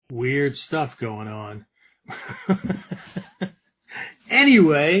Weird stuff going on.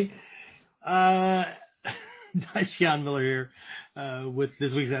 Anyway, Sean Miller here with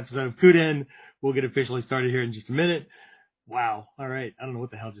this week's episode of KUDEN. We'll get officially started here in just a minute. Wow. All right. I don't know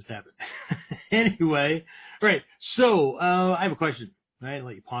what the hell just happened. Anyway, all right. So I have a question. Right? I'll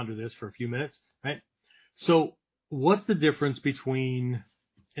let you ponder this for a few minutes. Right? So what's the difference between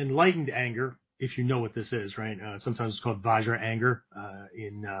enlightened anger, if you know what this is, right? Sometimes it's called Vajra anger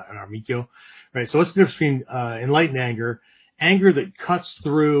in our Mikkyo, right? So what's the difference between enlightened anger, anger that cuts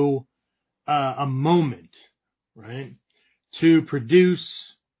through a moment, right, to produce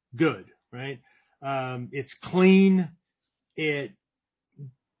good, right? It's clean, it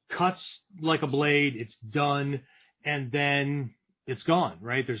cuts like a blade, it's done, and then it's gone,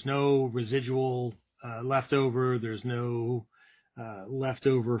 right? There's no residual leftover, there's no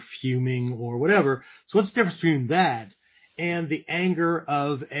leftover fuming or whatever. So what's the difference between that and the anger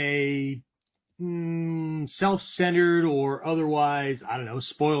of a self-centered or otherwise, I don't know,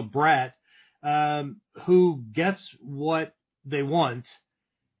 spoiled brat who gets what they want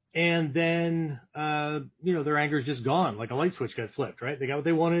and then, their anger is just gone, like a light switch got flipped, right? They got what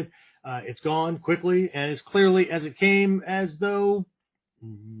they wanted. It's gone quickly and as clearly as it came, as though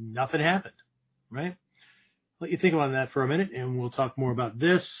nothing happened, right? Let you think about that for a minute, and we'll talk more about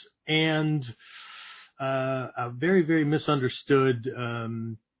this and a very, very misunderstood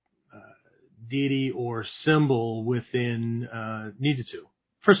deity or symbol within Ninjutsu,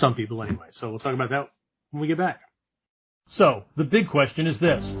 for some people anyway. So we'll talk about that when we get back. So, the big question is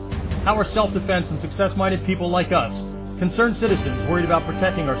this. How are self-defense and success-minded people like us, concerned citizens worried about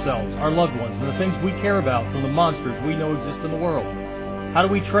protecting ourselves, our loved ones, and the things we care about from the monsters we know exist in the world? How do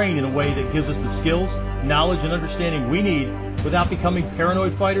we train in a way that gives us the skills, knowledge, and understanding we need without becoming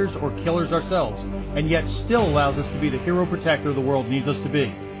paranoid fighters or killers ourselves, and yet still allows us to be the hero protector the world needs us to be?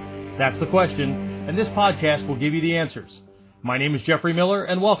 That's the question, and this podcast will give you the answers. My name is Jeffrey Miller,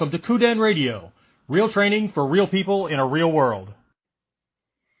 and welcome to KUDEN Radio, real training for real people in a real world.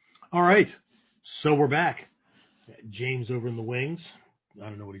 All right, so we're back. James over in the wings. I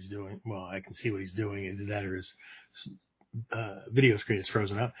don't know what he's doing. Well, I can see what he's doing. Either that or his video screen is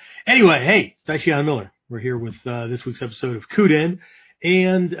frozen up. Anyway, hey, it's Sean Miller. We're here with this week's episode of KUDEN,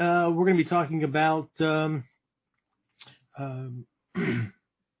 and we're going to be talking about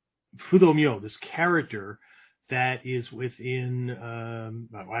Fudo-Myo, this character that is within,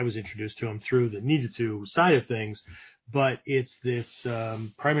 I was introduced to him through the Ninjutsu side of things, but it's this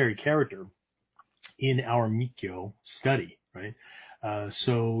primary character in our Mikkyo study, right?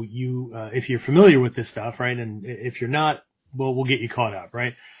 So you, if you're familiar with this stuff, right, and if you're not, well, we'll get you caught up,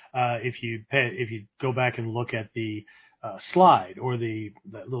 right? If you go back and look at the slide or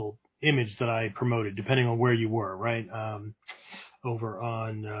that little image that I promoted, depending on where you were, right? Over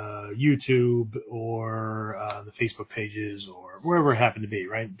on YouTube or the Facebook pages or wherever it happened to be,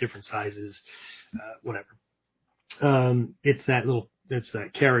 right? Different sizes, whatever. It's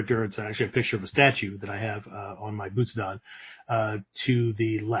that character. It's actually a picture of a statue that I have on my Butsudan to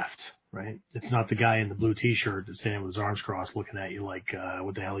the left, right? It's not the guy in the blue T-shirt that's standing with his arms crossed looking at you like,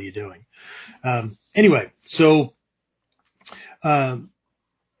 what the hell are you doing? Anyway, so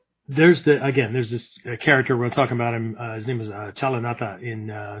there's this character we're talking about him. His name is Chalanata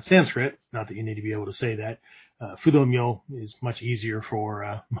in Sanskrit. Not that you need to be able to say that. Fudo-Myo is much easier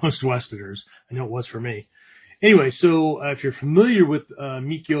for most Westerners. I know it was for me. Anyway, so if you're familiar with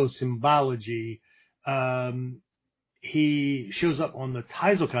Mikkyo symbology, he shows up on the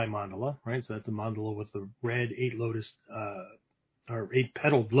Taizokai mandala, right? So that's the mandala with the red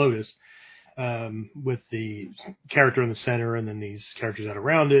 8-petaled lotus, with the character in the center and then these characters out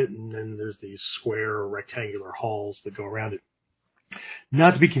around it, and then there's these square or rectangular halls that go around it.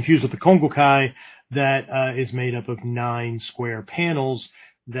 Not to be confused with the Kongokai, that is made up of 9 square panels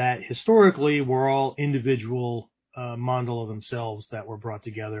that historically were all individual mandala themselves that were brought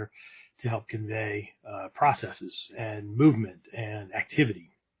together to help convey processes and movement and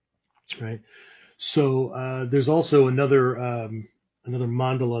activity, right? So there's also another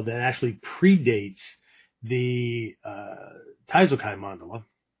mandala that actually predates the Taizokai mandala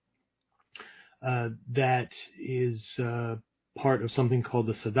that is part of something called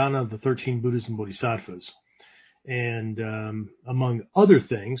the Sadhana of the 13 Buddhas and Bodhisattvas. And among other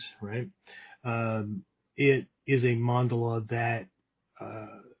things, right, it is a mandala that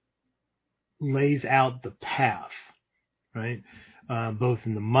lays out the path, right, both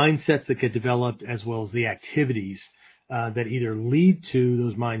in the mindsets that get developed as well as the activities that either lead to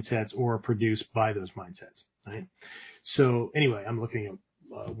those mindsets or are produced by those mindsets, right? So anyway, I'm looking at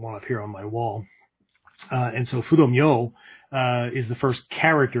one up here on my wall. And so Fudo-Myo is the first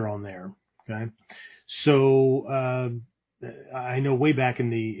character on there. Okay, so I know way back in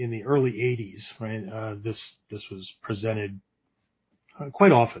the early '80s, right? This was presented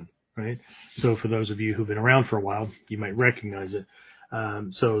quite often, right? So for those of you who've been around for a while, you might recognize it.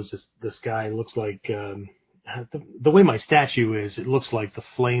 So it's just, this guy looks like the way my statue is. It looks like the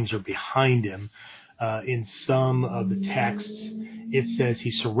flames are behind him. In some of the texts, it says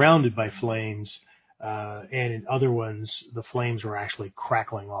he's surrounded by flames, and in other ones, the flames are actually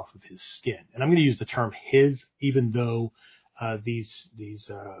crackling off of his skin. And I'm going to use the term his, even though these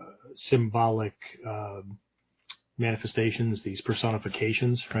symbolic manifestations, these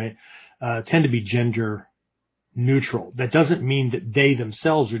personifications, right, tend to be gender neutral. That doesn't mean that they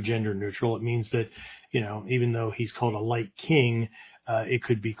themselves are gender neutral. It means that, even though he's called a Light King, it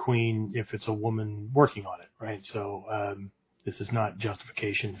could be Queen if it's a woman working on it, right? So this is not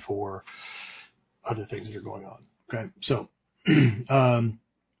justification for other things that are going on. Okay, so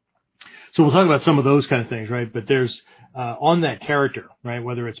so we'll talk about some of those kind of things, right? But there's on that character, right,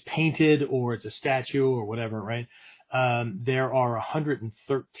 whether it's painted or it's a statue or whatever, right? There are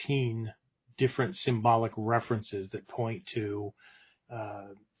 113 different symbolic references that point to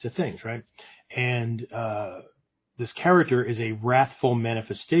things, right? And this character is a wrathful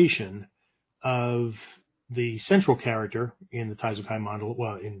manifestation of the central character in the Taizokai mandala,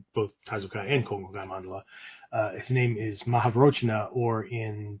 well, in both Taizokai and Kongokai mandala. His name is Mahavrochina, or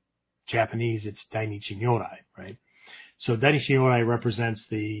in Japanese, it's Dainichi Nyorai, right? So Dainichi Nyorai represents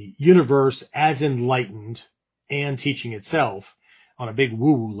the universe as enlightened and teaching itself on a big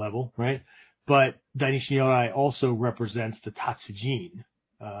woo-woo level, right? But Dainichi Nyorai also represents the Tatsujin,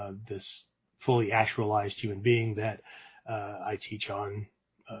 this fully actualized human being that I teach on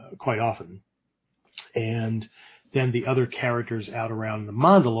quite often. And then the other characters out around the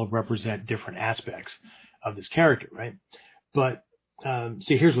mandala represent different aspects of this character, right? But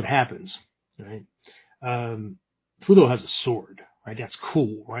see, here's what happens, right? Fudo has a sword, right? That's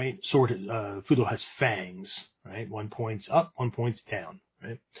cool, right? Fudo has fangs, right? One points up, one points down,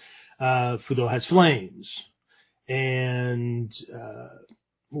 right? Fudo has flames and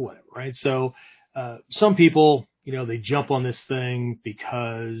whatever, right? So some people, they jump on this thing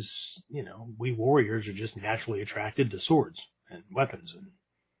because, we warriors are just naturally attracted to swords and weapons and,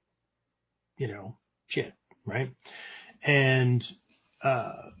 shit, right? And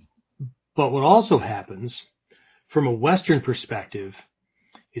but what also happens from a Western perspective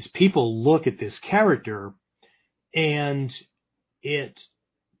is people look at this character and it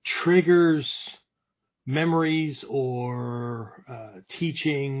triggers memories or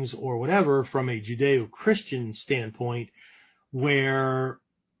teachings or whatever from a Judeo-Christian standpoint, where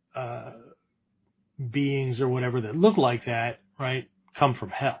beings or whatever that look like that, right, come from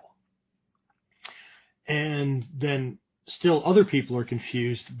hell. And then still other people are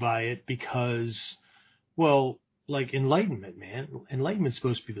confused by it because, well, like enlightenment, man. Enlightenment's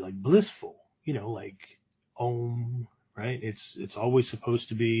supposed to be like blissful, like Om, right? It's always supposed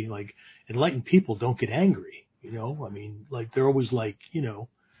to be like enlightened people don't get angry, I mean, like they're always like,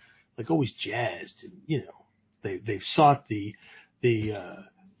 like always jazzed, and, they've sought the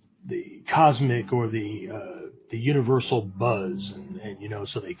cosmic or the universal buzz, and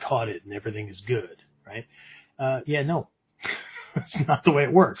so they caught it and everything is good, right? Yeah, no, that's not the way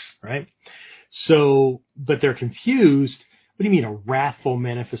it works, right? So, but they're confused. What do you mean a wrathful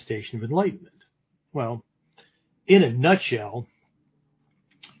manifestation of enlightenment? Well, in a nutshell,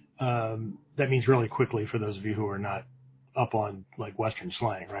 that means really quickly for those of you who are not up on like Western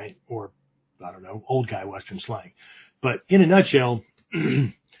slang, right? Or, I don't know, old guy Western slang. But in a nutshell,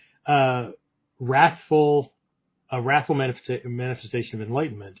 a wrathful manifestation of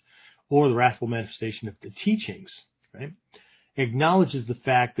enlightenment, or the wrathful manifestation of the teachings, right, acknowledges the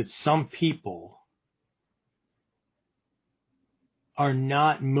fact that some people are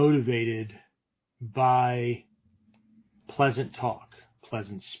not motivated by pleasant talk,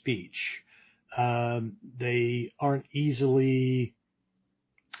 pleasant speech. They aren't easily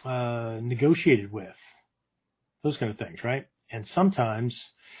negotiated with, those kind of things, right? And sometimes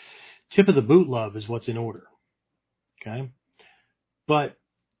tip of the boot love is what's in order, okay? But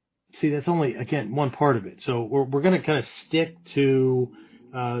see, that's only, again, one part of it. So we're going to kind of stick to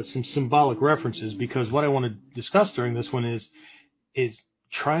some symbolic references, because what I want to discuss during this one is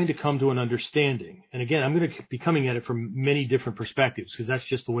trying to come to an understanding. And again, I'm going to be coming at it from many different perspectives, because that's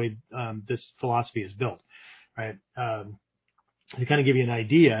just the way this philosophy is built, right? To kind of give you an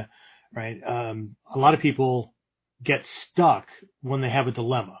idea, right? A lot of people get stuck when they have a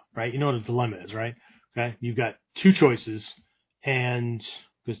dilemma, right? You know what a dilemma is, right? Okay, you've got two choices, and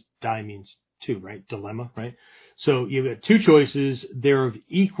because dai means two, right? Dilemma, right? So you've got two choices. They're of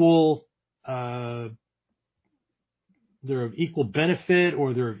equal benefit,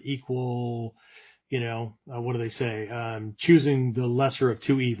 or they're of equal, what do they say? Choosing the lesser of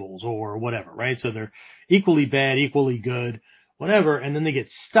two evils or whatever, right? So they're equally bad, equally good, whatever, and then they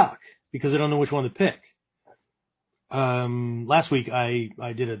get stuck because they don't know which one to pick. Last week I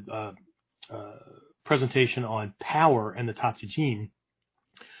did a presentation on power and the Tatsujin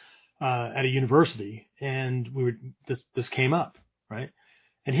at a university, and this came up, right?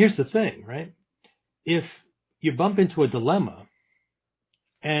 And here's the thing, right? If you bump into a dilemma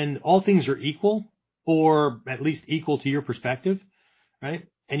and all things are equal, or at least equal to your perspective, right?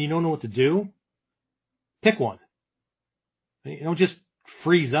 And you don't know what to do, pick one. You don't just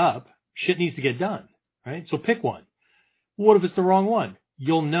freeze up. Shit needs to get done, right? So pick one. What if it's the wrong one?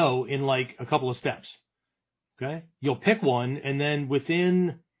 You'll know in like a couple of steps, okay? You'll pick one, and then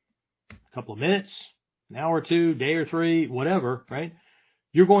within a couple of minutes, an hour or two, day or three, whatever, right?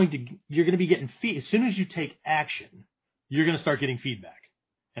 You're going to be getting as soon as you take action, you're going to start getting feedback.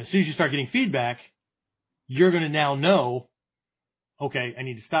 And as soon as you start getting feedback, you're going to now know, okay, I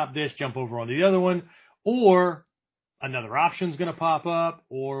need to stop this, jump over onto the other one, or another option's going to pop up,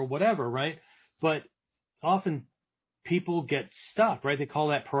 or whatever, right? But often people get stuck, right? They call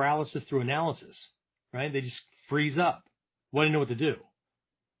that paralysis through analysis, right? They just freeze up. Well, I didn't know what to do.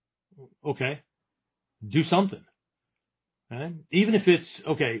 Okay, do something. Right? Even if it's,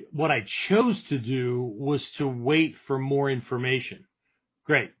 okay, what I chose to do was to wait for more information.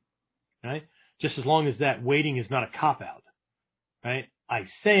 Great, right? Just as long as that waiting is not a cop-out, right? I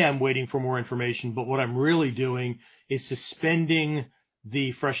say I'm waiting for more information, but what I'm really doing is suspending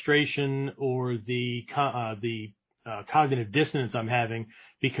the frustration or the cognitive dissonance I'm having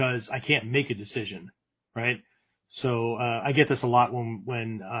because I can't make a decision, right? So I get this a lot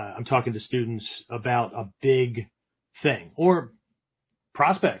when I'm talking to students about a big thing, or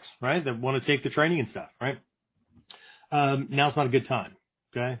prospects, right, that want to take the training and stuff, right? Now's not a good time,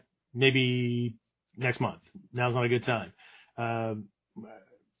 okay? Maybe next month. Now's not a good time. I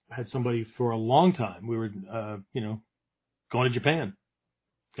had somebody for a long time. We were, going to Japan,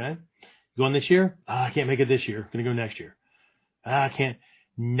 okay? Going this year? I can't make it this year. Going to go next year. I can't.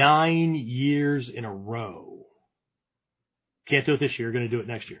 9 years in a row. Can't do it this year. Going to do it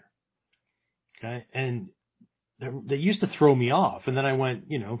next year, okay? And they used to throw me off, and then I went,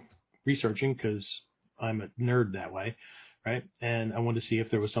 researching because I'm a nerd that way, right? And I wanted to see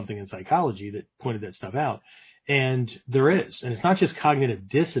if there was something in psychology that pointed that stuff out, and there is. And it's not just cognitive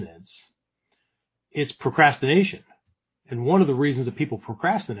dissonance; it's procrastination. And one of the reasons that people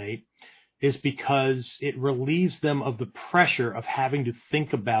procrastinate is because it relieves them of the pressure of having to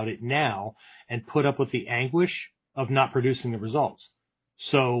think about it now and put up with the anguish of not producing the results.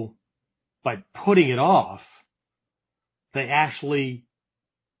 So by putting it off, that actually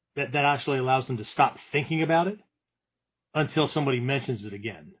allows them to stop thinking about it until somebody mentions it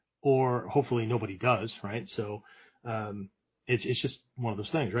again, or hopefully nobody does, right? So it's just one of those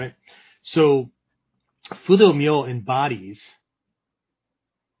things, right? So Fudo-Myo embodies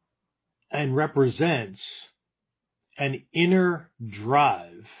and represents an inner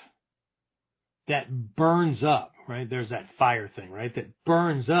drive that burns up, right? There's that fire thing, right? That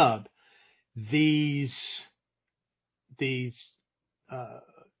burns up these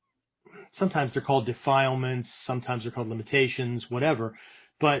sometimes they're called defilements, sometimes they're called limitations, whatever,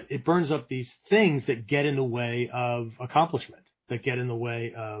 but it burns up these things that get in the way of accomplishment, that get in the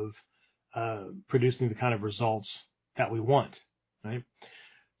way of producing the kind of results that we want, right?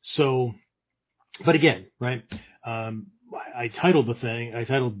 So, but again, right, I titled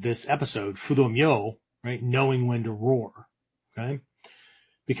this episode Fudo-Myo, right, knowing when to roar, okay?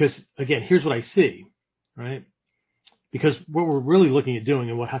 Because again, here's what I see, right? Because what we're really looking at doing,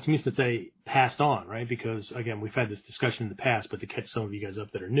 and what Hatsumi Sensei passed on, right? Because again, we've had this discussion in the past, but to catch some of you guys up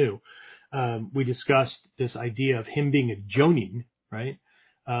that are new, we discussed this idea of him being a jonin, right?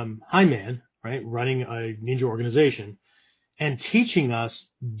 High man, right? Running a ninja organization and teaching us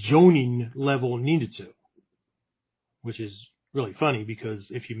jonin level ninjutsu, which is really funny because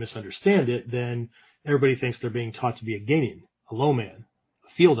if you misunderstand it, then everybody thinks they're being taught to be a genin, a low man, a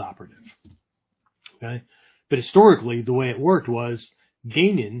field operative, okay? But historically, the way it worked was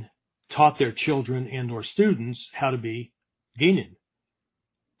genin taught their children and or students how to be genin.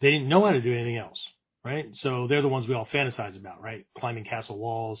 They didn't know how to do anything else, right? So they're the ones we all fantasize about, right? Climbing castle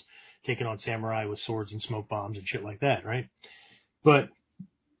walls, taking on samurai with swords and smoke bombs and shit like that, right? But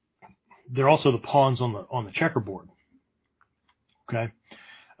they're also the pawns on the checkerboard, okay?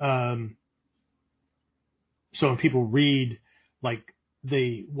 So when people read like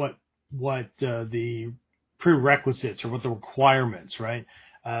the prerequisites or what the requirements, right?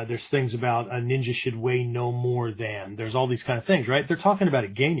 There's things about a ninja should weigh no more than. There's all these kind of things, right? They're talking about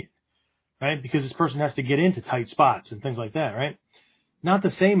it gaining, right? Because this person has to get into tight spots and things like that, right? Not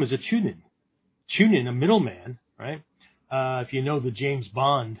the same as a chunin. Chunin, a middleman, right? If you know the James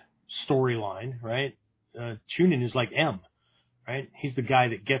Bond storyline, right? Chunin is like M, right? He's the guy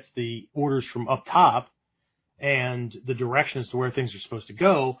that gets the orders from up top and the directions to where things are supposed to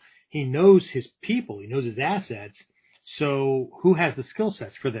go. He knows his people. He knows his assets. So who has the skill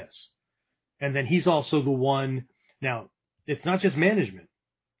sets for this? And then he's also the one. Now, it's not just management,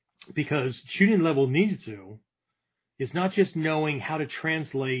 because Chunin level Ninjutsu is not just knowing how to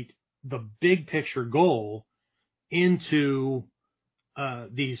translate the big picture goal into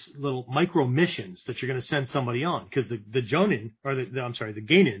these little micro missions that you're going to send somebody on. Because the Jonin, or the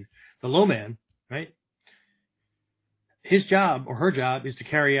Genin, the low man, right? His job or her job is to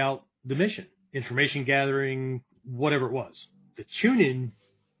carry out the mission, information gathering, whatever it was. The Chunin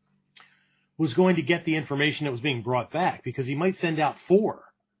was going to get the information that was being brought back, because he might send out 4,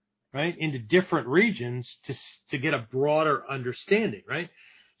 right, into different regions to get a broader understanding, right?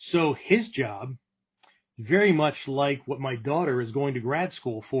 So his job, very much like what my daughter is going to grad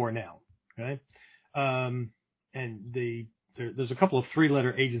school for now, right? And there's a couple of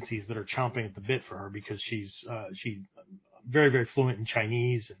 3-letter agencies that are chomping at the bit for her, because she's very, very fluent in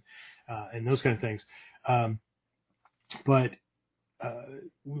Chinese and those kind of things. But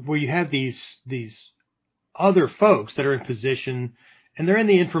where you have these other folks that are in position, and they're in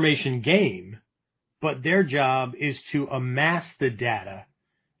the information game, but their job is to amass the data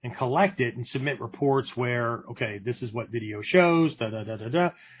and collect it and submit reports where, okay, this is what video shows,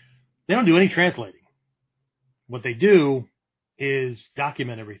 da-da-da-da-da. They don't do any translating. What they do is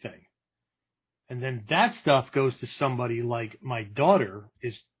document everything. And then that stuff goes to somebody like my daughter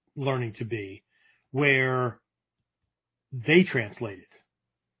is learning to be, where they translate it,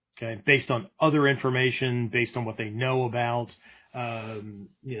 okay, based on other information, based on what they know about,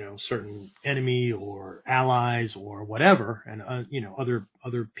 certain enemy or allies or whatever, and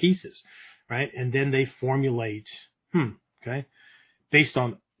other pieces, right? And then they formulate, okay, based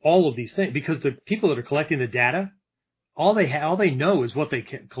on all of these things, because the people that are collecting the data, all they know is what they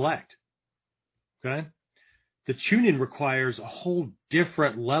can collect, okay. The Chunin requires a whole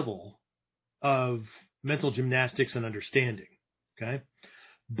different level of mental gymnastics and understanding, okay?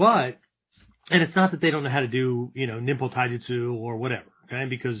 But, and it's not that they don't know how to do, Ninpo Taijutsu or whatever, okay?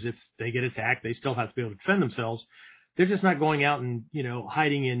 Because if they get attacked, they still have to be able to defend themselves. They're just not going out and,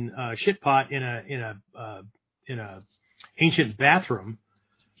 hiding in a shit pot in a ancient bathroom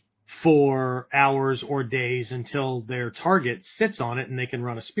for hours or days until their target sits on it and they can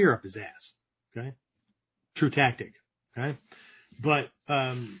run a spear up his ass, okay? True tactic, okay? But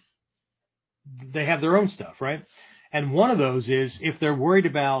they have their own stuff, right? And one of those is if they're worried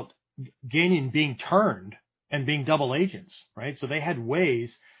about gaining being turned and being double agents, right? So they had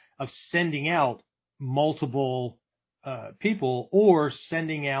ways of sending out multiple people, or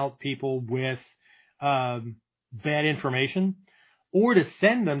sending out people with bad information, or to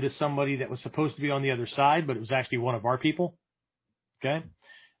send them to somebody that was supposed to be on the other side, but it was actually one of our people, okay?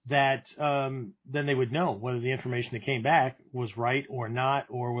 That then they would know whether the information that came back was right or not,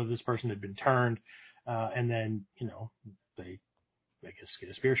 or whether this person had been turned, and then they, I guess, get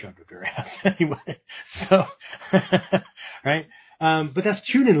a spear shoved up their ass anyway. So, right? But that's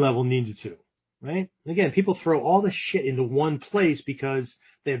Chunin level ninjutsu, right? Again, people throw all this shit into one place because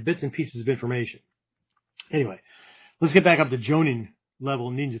they have bits and pieces of information. Anyway, let's get back up to Jonin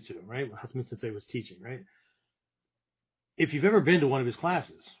level ninjutsu, right? What Hatsumi Sensei was teaching, right? If you've ever been to one of his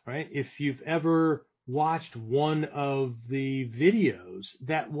classes, right? If you've ever watched one of the videos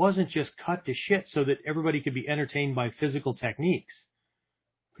that wasn't just cut to shit so that everybody could be entertained by physical techniques,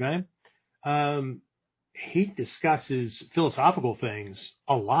 okay? He discusses philosophical things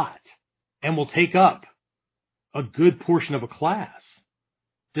a lot and will take up a good portion of a class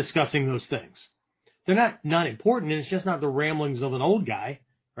discussing those things. They're not important, and it's just not the ramblings of an old guy,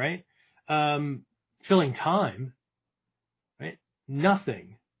 right? Filling time. Right?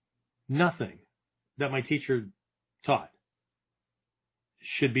 Nothing that my teacher taught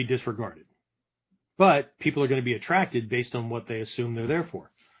should be disregarded. But people are going to be attracted based on what they assume they're there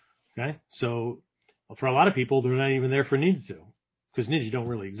for. Okay? So, for a lot of people, they're not even there for ninjutsu, because ninja don't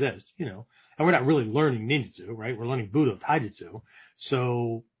really exist, And we're not really learning ninjutsu, right? We're learning Budo Taijutsu.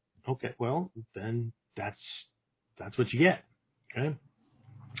 So, okay, well, then that's what you get. Okay?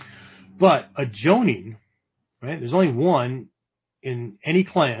 But a Jonin, right? There's only one in any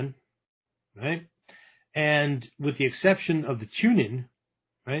clan, right? And with the exception of the Chunin,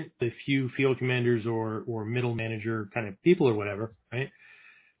 right? The few field commanders or middle manager kind of people or whatever, right?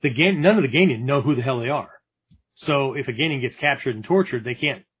 None of the Genin know who the hell they are. So if a Genin gets captured and tortured, they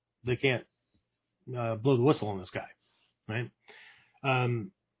can't blow the whistle on this guy, right?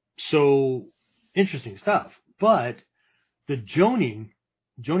 So interesting stuff. But the Jonin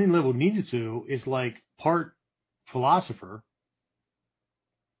level ninjutsu is like part philosopher,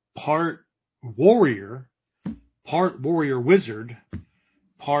 part warrior wizard,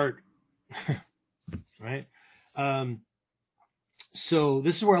 part right. So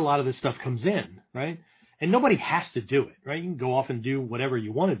this is where a lot of this stuff comes in, right? And nobody has to do it, right? You can go off and do whatever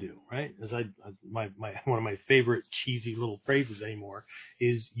you want to do, right? One of my favorite cheesy little phrases anymore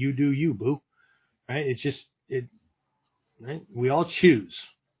is "you do you, boo," right? Right? We all choose,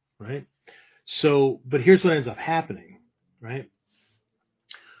 right? So, but here's what ends up happening, right?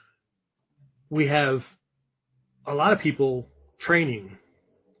 We have a lot of people training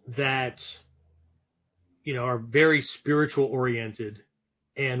that, are very spiritual oriented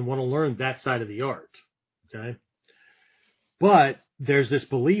and want to learn that side of the art. Okay. But there's this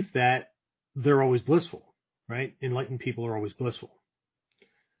belief that they're always blissful, right? Enlightened people are always blissful.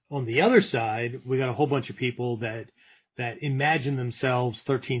 On the other side, we got a whole bunch of people that imagine themselves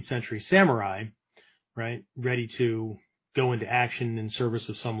 13th century samurai, right? Ready to go into action in service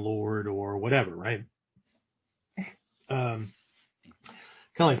of some lord or whatever, right? Kind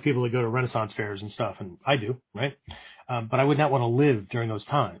of like people that go to Renaissance fairs and stuff, and I do, right? But I would not want to live during those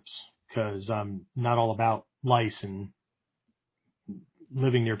times because I'm not all about lice and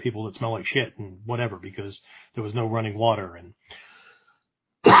living near people that smell like shit and whatever because there was no running water and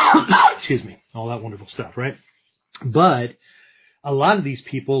excuse me, all that wonderful stuff, right? But a lot of these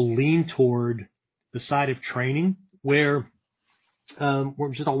people lean toward the side of training where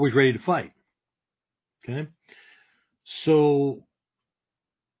we're just always ready to fight. Okay, so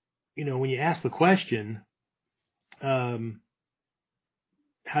when you ask the question, how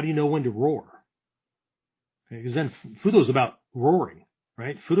do you know when to roar? Because then Fudo is about roaring,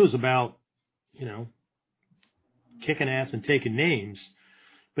 right? Fudo is about, kicking ass and taking names,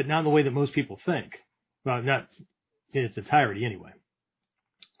 but not in the way that most people think. Well, not in its entirety anyway.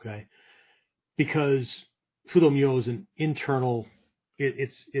 Okay? Because Fudo-Myo is an internal,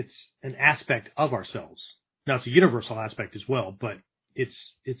 it's an aspect of ourselves. Now it's a universal aspect as well, but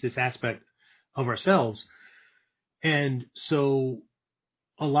it's this aspect of ourselves. And so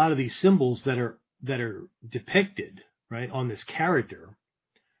a lot of these symbols that are depicted, right, on this character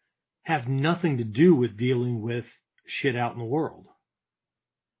have nothing to do with dealing with shit out in the world.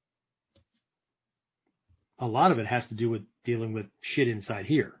 A lot of it has to do with dealing with shit inside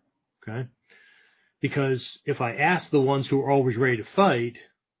here, okay? Because if I ask the ones who are always ready to fight,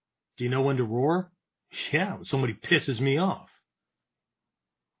 do you know when to roar? Yeah, when somebody pisses me off.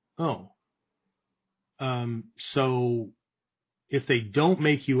 Oh. So if they don't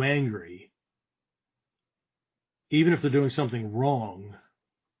make you angry, even if they're doing something wrong,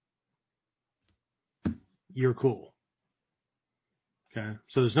 you're cool. Okay?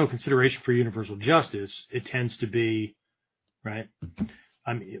 So there's no consideration for universal justice. It tends to be, right?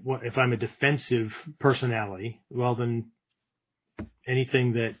 If I'm a defensive personality, well, then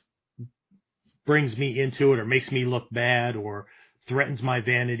anything that brings me into it or makes me look bad or threatens my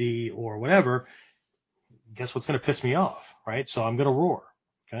vanity or whatever, guess what's going to piss me off, right? So I'm going to roar.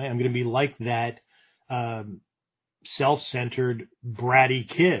 Okay? I'm going to be like that self-centered, bratty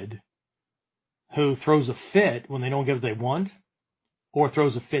kid who throws a fit when they don't get what they want or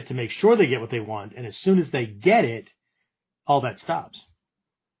throws a fit to make sure they get what they want. And as soon as they get it, all that stops.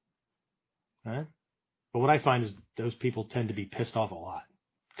 Right? But what I find is those people tend to be pissed off a lot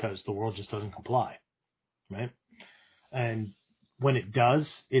because the world just doesn't comply. Right? And when it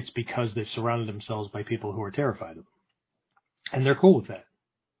does, it's because they've surrounded themselves by people who are terrified of them. And they're cool with that.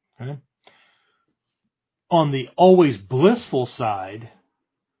 Right? On the always blissful side,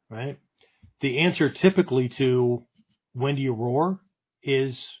 right, the answer typically to when do you roar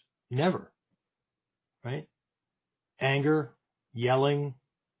is never. Right? Anger, yelling,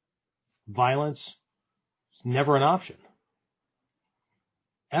 violence, it's never an option.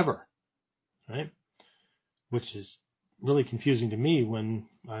 Ever. Right? Which is really confusing to me when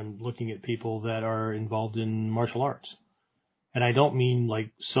I'm looking at people that are involved in martial arts. And I don't mean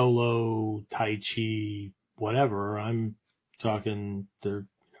like solo, tai chi, whatever. I'm talking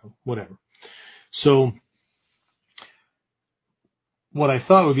whatever. So what I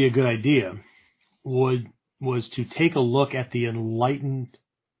thought would be a good idea was to take a look at the enlightened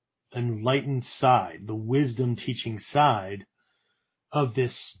side, the wisdom teaching side of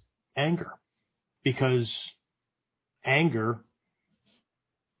this anger. Because anger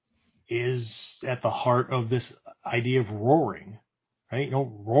is at the heart of this idea of roaring, right? You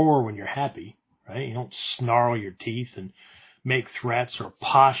don't roar when you're happy, right? You don't snarl your teeth and make threats or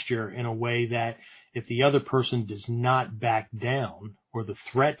posture in a way that if the other person does not back down or the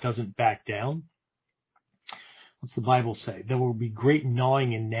threat doesn't back down, what's the Bible say? There will be great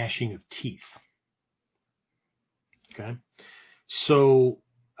gnawing and gnashing of teeth. Okay? So,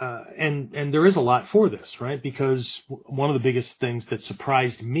 and there is a lot for this, right? Because one of the biggest things that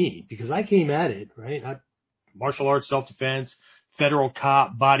surprised me, because I came at it, right? Martial arts, self-defense, federal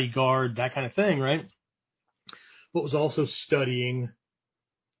cop, bodyguard, that kind of thing, right? But was also studying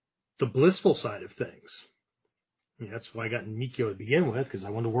the blissful side of things. And that's why I got in Mikkyo to begin with, because I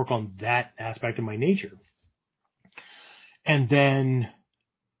wanted to work on that aspect of my nature. And then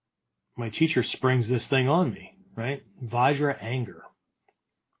my teacher springs this thing on me, right? Vajra anger.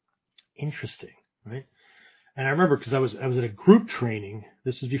 Interesting, right? And I remember because I was at a group training.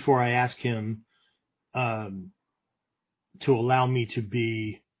 This is before I asked him to allow me to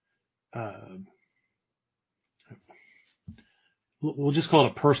be, we'll just call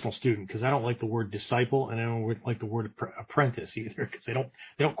it a personal student, because I don't like the word disciple and I don't like the word apprentice either, because they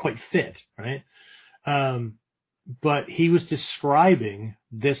don't quite fit, right? But he was describing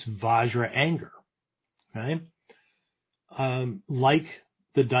this Vajra anger, right? Like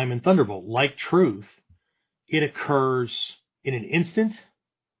the Diamond Thunderbolt, like truth, it occurs in an instant.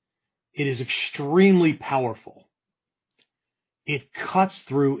 It is extremely powerful. It cuts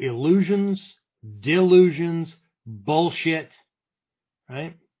through illusions, delusions, bullshit,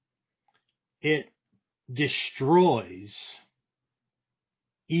 right? It destroys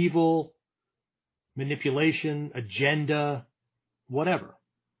evil, manipulation, agenda, whatever.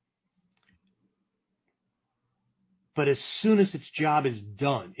 But as soon as its job is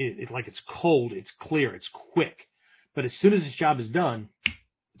done, like it's cold, it's clear, it's quick. But as soon as its job is done,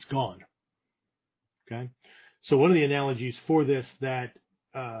 it's gone. Okay? So one of the analogies for this that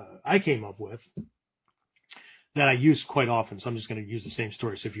I came up with, that I use quite often, so I'm just going to use the same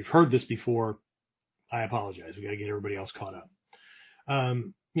story. So if you've heard this before, I apologize. We got to get everybody else caught up. I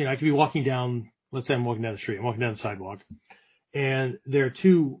could be walking down, let's say I'm walking down the street, I'm walking down the sidewalk, and there are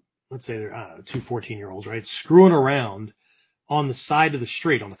two 14-year-olds, right, screwing around on the side of the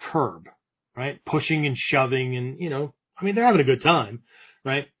street, on the curb, right, pushing and shoving, and, they're having a good time,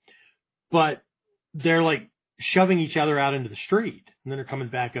 right, but they're like shoving each other out into the street, and then they're coming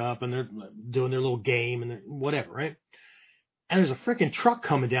back up, and they're doing their little game, and whatever, right, and there's a freaking truck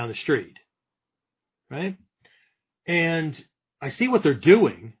coming down the street, right, and I see what they're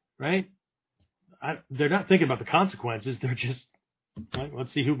doing, right, they're not thinking about the consequences, they're just, right,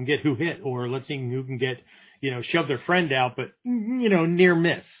 let's see who can get who hit, or let's see who can get, shove their friend out, but, near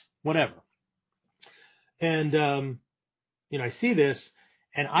miss, whatever. And, I see this,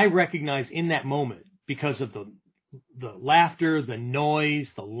 and I recognize in that moment, because of the laughter, the noise,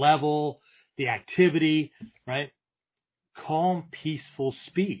 the level, the activity, right? Calm, peaceful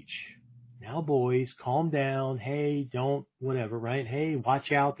speech. Now, boys, calm down. Hey, don't, whatever, right? Hey,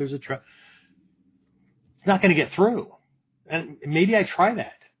 watch out. There's a truck. It's not going to get through. And maybe I try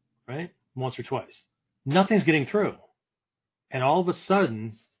that, right? Once or twice. Nothing's getting through. And all of a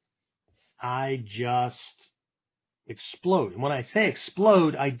sudden, I just explode. And when I say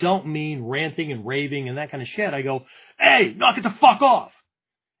explode, I don't mean ranting and raving and that kind of shit. I go, hey, knock it the fuck off.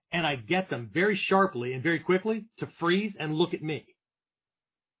 And I get them very sharply and very quickly to freeze and look at me.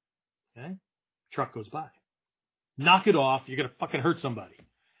 Okay? Truck goes by. Knock it off. You're going to fucking hurt somebody.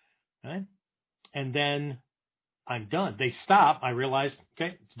 Okay? And then I'm done. They stop. I realize,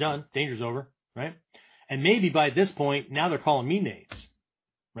 okay, it's done. Danger's over, right? And maybe by this point, now they're calling me names,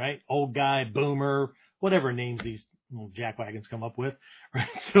 right? Old guy, boomer, whatever names these little jackwagons come up with, right?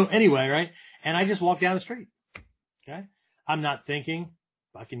 So anyway, right? And I just walk down the street, okay? I'm not thinking,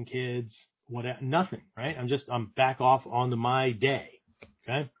 fucking kids, whatever, nothing, right? I'm back off onto my day,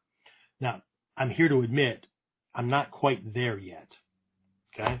 okay? Now, I'm here to admit I'm not quite there yet,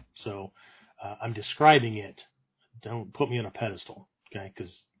 okay? So I'm describing it. Don't put me on a pedestal, okay?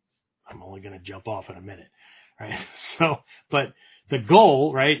 Because I'm only going to jump off in a minute, right? So, but the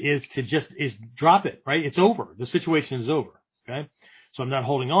goal, right, is drop it, right? It's over. The situation is over, okay? So I'm not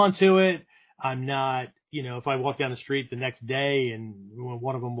holding on to it. I'm not, if I walk down the street the next day and when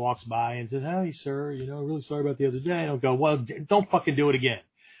one of them walks by and says, "Hey, sir, really sorry about the other day," I don't go, "Well, don't fucking do it again,"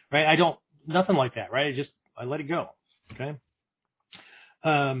 right? I don't, nothing like that, right? I let it go, okay?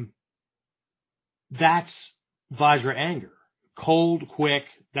 That's Vajra anger. Cold, quick,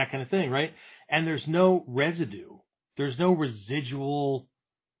 that kind of thing, right? And there's no residue. There's no residual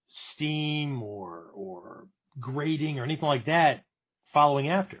steam or grating or anything like that following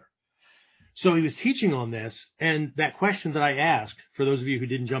after. So he was teaching on this, and that question that I asked, for those of you who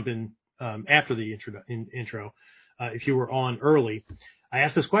didn't jump in after the intro, if you were on early, I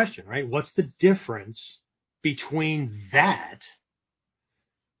asked this question, right? What's the difference between that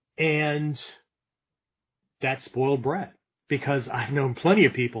and that spoiled brat? Because I've known plenty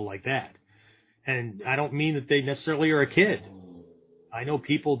of people like that. And I don't mean that they necessarily are a kid. I know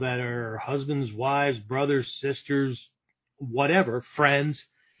people that are husbands, wives, brothers, sisters, whatever, friends,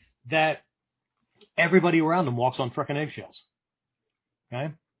 that everybody around them walks on frickin' eggshells.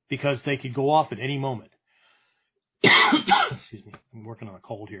 Okay? Because they could go off at any moment. Excuse me. I'm working on a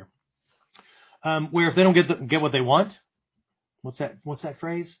cold here. Where if they don't get what they want, what's that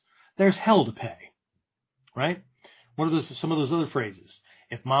phrase? There's hell to pay. Right? What are some of those other phrases?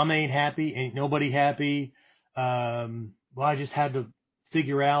 If mom ain't happy, ain't nobody happy. Well, I just had to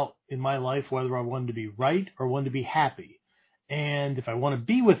figure out in my life whether I wanted to be right or wanted to be happy. And if I want to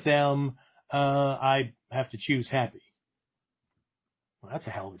be with them, I have to choose happy. Well, that's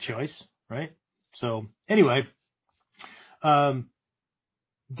a hell of a choice, right? So anyway,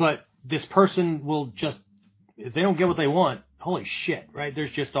 but this person will just, if they don't get what they want, holy shit, right?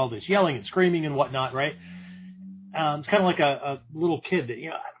 There's just all this yelling and screaming and whatnot, right? It's kind of like a little kid that,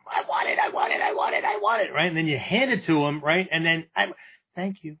 I want it, right? And then you hand it to them, right? And then,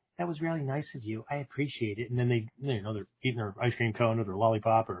 thank you. That was really nice of you. I appreciate it. And then they're eating their ice cream cone or their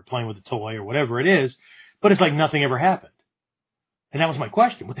lollipop or playing with a toy or whatever it is. But it's like nothing ever happened. And that was my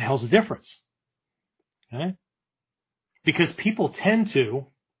question. What the hell's the difference? Okay? Because people tend to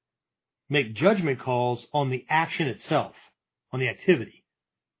make judgment calls on the action itself, on the activity.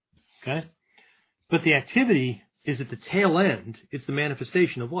 Okay? But the activity is at the tail end. It's the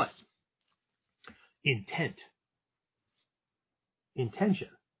manifestation of what? Intent. Intention.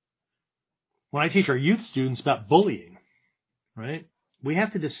 When I teach our youth students about bullying, right, we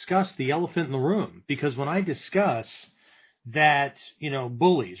have to discuss the elephant in the room. Because when I discuss that,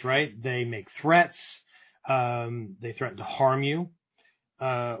 bullies, right, they make threats, they threaten to harm you,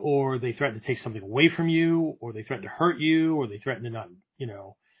 or they threaten to take something away from you, or they threaten to hurt you, or they threaten to not,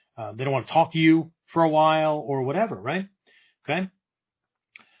 they don't want to talk to you for a while, or whatever, right? Okay?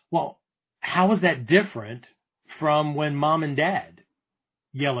 Well, how is that different from when mom and dad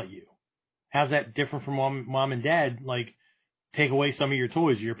yell at you? How's that different from mom and dad, like, take away some of your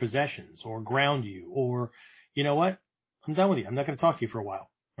toys or your possessions, or ground you, or, you know what? I'm done with you. I'm not going to talk to you for a while,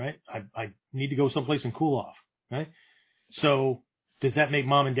 right? I need to go someplace and cool off, right? So does that make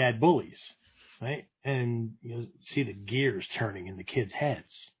mom and dad bullies, right? And see the gears turning in the kids'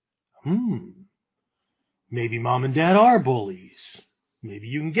 heads. Maybe mom and dad are bullies. Maybe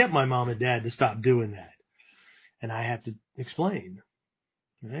you can get my mom and dad to stop doing that. And I have to explain,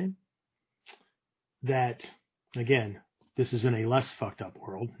 right? That, again, this is in a less fucked up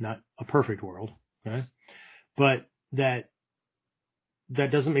world, not a perfect world, right? But that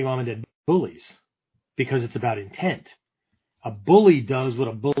doesn't make mom and dad bullies, because it's about intent. A bully does what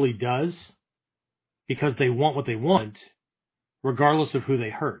a bully does because they want what they want, regardless of who they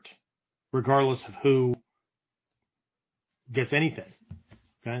hurt, regardless of who gets anything.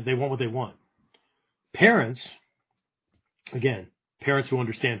 Okay? They want what they want. Parents, again, parents who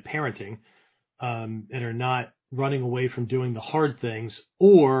understand parenting, and are not running away from doing the hard things,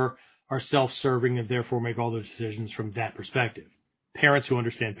 or are self-serving and therefore make all those decisions from that perspective. Parents who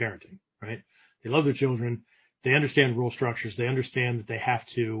understand parenting, right? They love their children. They understand rule structures. They understand that they have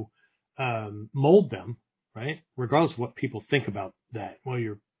to mold them, right? Regardless of what people think about that. Well,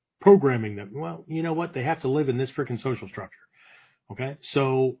 you're programming them. Well, you know what? They have to live in this freaking social structure. Okay?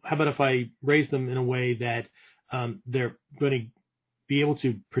 So how about if I raise them in a way that they're going to be able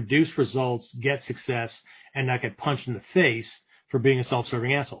to produce results, get success, and not get punched in the face for being a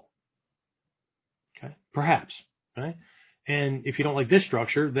self-serving asshole? Okay? Perhaps. Right? And if you don't like this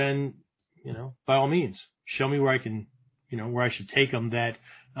structure, then, by all means, show me where I can, where I should take them that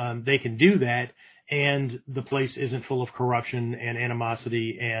they can do that, and the place isn't full of corruption and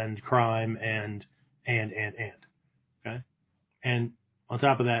animosity and crime and. Okay? And on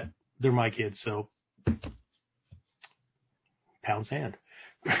top of that, they're my kids, so pound sand.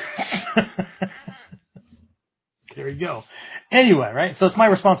 There you go. Anyway, right? So it's my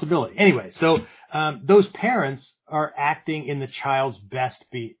responsibility. Anyway, so those parents are acting in the child's best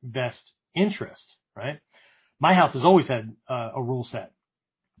interest, right? My house has always had a rule set.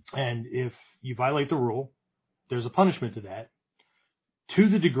 And if you violate the rule, there's a punishment to that, to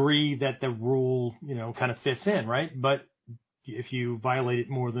the degree that the rule, kind of fits in, right? But if you violate it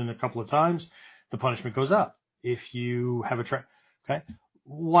more than a couple of times, the punishment goes up. If you have okay?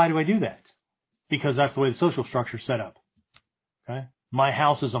 Why do I do that? Because that's the way the social structure is set up. Okay? My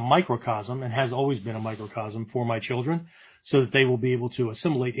house is a microcosm and has always been a microcosm for my children so that they will be able to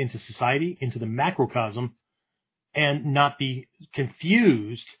assimilate into society, into the macrocosm, and not be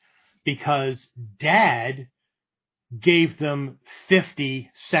confused because dad gave them 50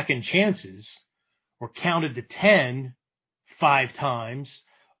 second chances or counted to 10 5 times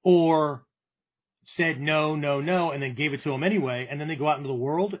or said no, no, no, and then gave it to them anyway, and then they go out into the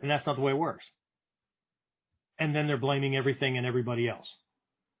world, and that's not the way it works. And then they're blaming everything and everybody else.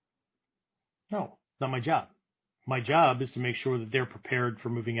 No, not my job. My job is to make sure that they're prepared for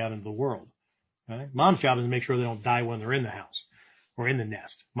moving out into the world. Right? Mom's job is to make sure they don't die when they're in the house or in the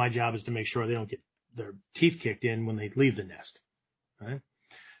nest. My job is to make sure they don't get their teeth kicked in when they leave the nest. Right?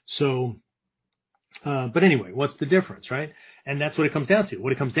 So, but anyway, what's the difference, right? And that's what it comes down to.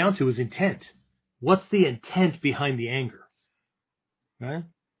 What it comes down to is intent. What's the intent behind the anger? Right?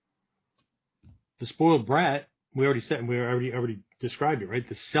 The spoiled brat, we already said, we already described it, right?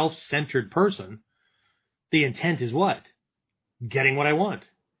 The self-centered person, the intent is what? Getting what I want.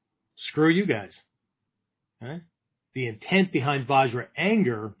 Screw you guys. Right? The intent behind Vajra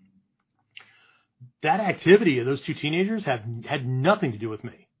anger, that activity of those two teenagers had nothing to do with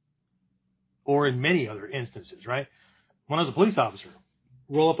me. Or in many other instances, right? When I was a police officer,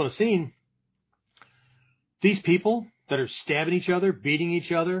 roll up on a scene, these people that are stabbing each other, beating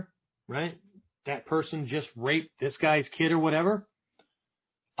each other, right? That person just raped this guy's kid or whatever.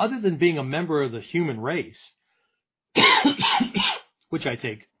 Other than being a member of the human race, which I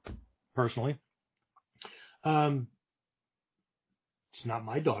take personally, it's not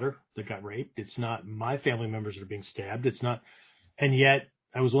my daughter that got raped. It's not my family members that are being stabbed. It's not, and yet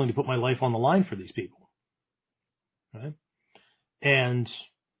I was willing to put my life on the line for these people. Right? And,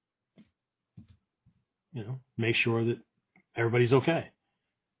 you know, make sure that everybody's okay.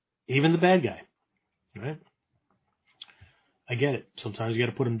 Even the bad guy. Right? I get it. Sometimes you got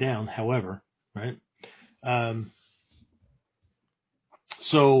to put them down. However, right?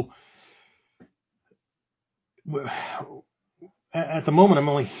 So at the moment, I'm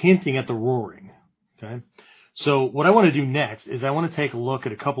only hinting at the roaring. Okay. So what I want to do next is I want to take a look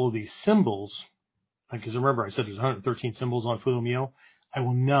at a couple of these symbols. Because remember, I said there's 113 symbols on Fudo-Myo. I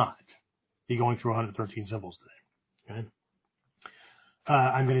will not be going through 113 symbols today. Okay.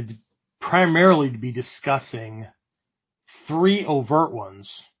 I'm going to primarily be discussing 3 overt ones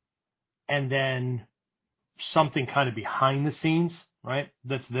and then something kind of behind the scenes, right?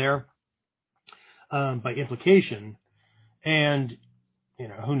 That's there by implication. And, you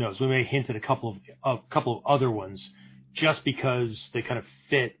know, who knows? We may hint at a couple of other ones just because they kind of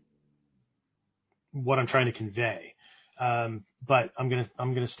fit what I'm trying to convey. But I'm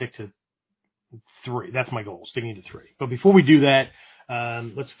gonna stick to 3. That's my goal, sticking to 3. But before we do that,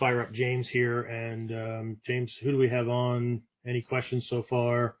 let's fire up James here. And James, who do we have on? Any questions so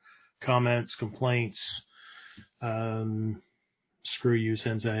far? Comments, complaints? Screw you,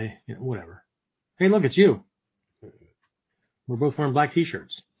 Sensei. You know, whatever. Hey, look, it's you. We're both wearing black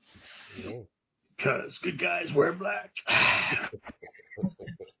T-shirts. Because good guys wear black.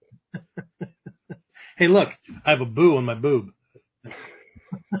 Hey, look, I have a boo on my boob.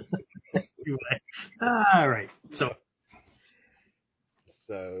 All right. So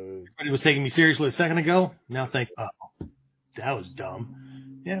everybody was taking me seriously a second ago. Now think, oh, that was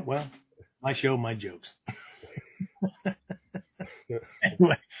dumb. Yeah, well, my show, my jokes.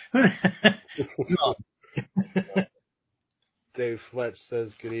 Anyway. Dave Fletch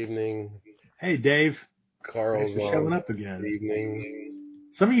says good evening. Hey, Dave. Carl's Thanks for showing up again. Good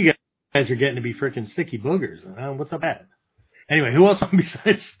evening. Some of you guys are getting to be freaking sticky boogers. What's up with that? Anyway, who else on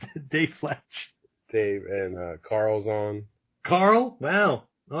besides Dave Fletch? Dave and Carl's on. Carl? Wow.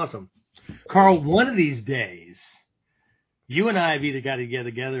 Awesome. Carl, one of these days, you and I have either got to get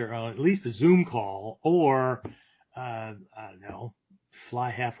together on at least a Zoom call or, I don't know,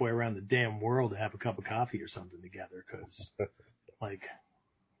 fly halfway around the damn world to have a cup of coffee or something together. Because, like,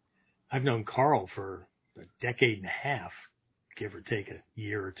 I've known Carl for a decade and a half, give or take a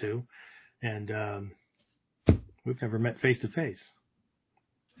year or two. And we've never met face to face.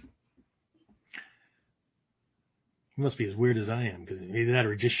 He must be as weird as I am, because either that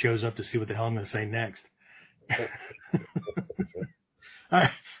or he just shows up to see what the hell I'm going to say next. All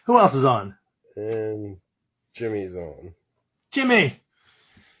right, who else is on? And Jimmy's on. Jimmy.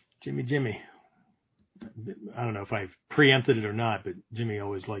 I don't know if I've preempted it or not, but Jimmy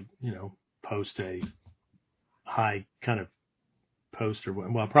always post a high kind of post or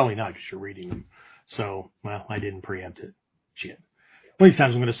well, probably not because you're reading them. So, well, I didn't preempt it. Shit. One of these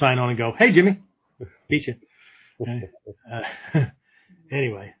times I'm going to sign on and go, hey, Jimmy, beat you.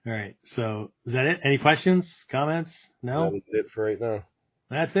 Anyway, all right. So is that it? Any questions, comments? No? That is it for right now.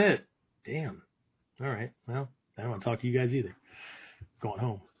 That's it. Damn. All right. Well, I don't want to talk to you guys either. Going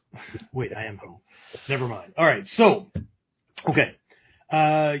home. Wait, I am home. Never mind. All right. So, okay.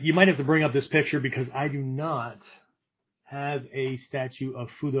 You might have to bring up this picture because I do not have a statue of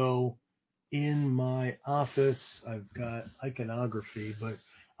Fudo in my office. I've got iconography, but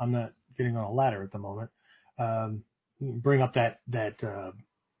I'm not getting on a ladder at the moment. Bring up that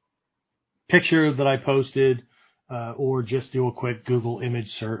picture that I posted, or just do a quick Google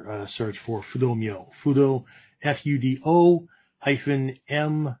image search for Fudo-Myo. Fudo, Fudo hyphen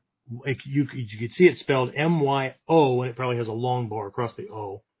M. You can see it spelled MYO, and it probably has a long bar across the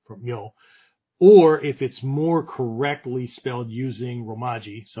O from Myo. Or if it's more correctly spelled using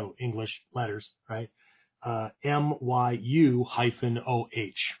Romaji, so English letters, right? MYU hyphen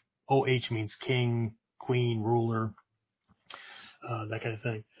OH. OH means king, queen, ruler, that kind of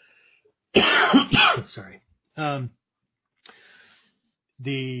thing. Sorry.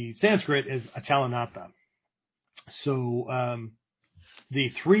 The Sanskrit is Achalanata. So the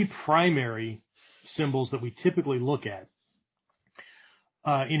three primary symbols that we typically look at,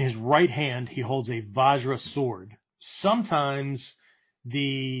 in his right hand, he holds a Vajra sword. Sometimes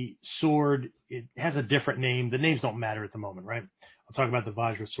the sword, it has a different name. The names don't matter at the moment, right? I'll talk about the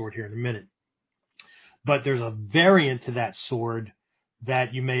Vajra sword here in a minute. But there's a variant to that sword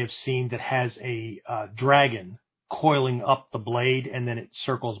that you may have seen that has a dragon coiling up the blade, and then it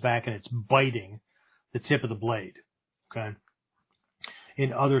circles back and it's biting the tip of the blade. Okay.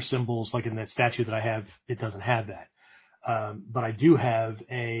 In other symbols, like in that statue that I have, it doesn't have that. But I do have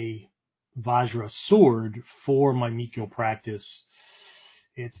a Vajra sword for my Mikkyo practice.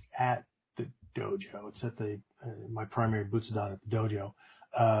 It's at the dojo. It's at the my primary Butsudan at the dojo.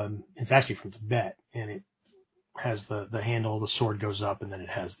 It's actually from Tibet, and it has the handle, the sword goes up, and then it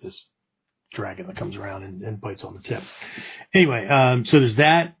has this dragon that comes around and bites on the tip. Anyway, so there's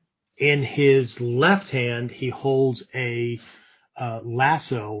that. In his left hand, he holds a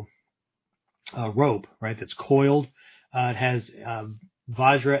lasso rope, right, that's coiled. It has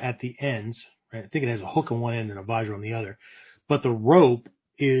Vajra at the ends. Right? I think it has a hook on one end and a Vajra on the other. But the rope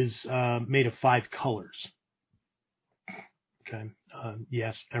is made of 5 colors. Okay.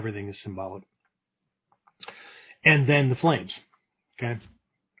 Yes, everything is symbolic. And then the flames. Okay.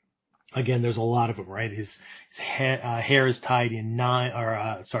 Again, there's a lot of them, right? His hair is tied in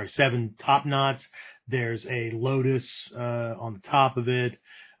 7 top knots. There's a lotus on the top of it.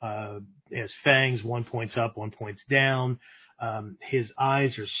 It has fangs. One points up, one points down. His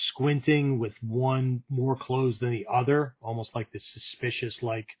eyes are squinting with one more closed than the other, almost like this suspicious,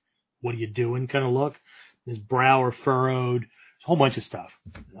 like, what are you doing kind of look. His brow are furrowed. A whole bunch of stuff.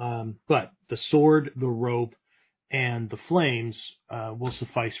 But the sword, the rope, and the flames will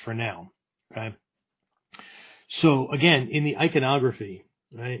suffice for now. Okay. So again, in the iconography,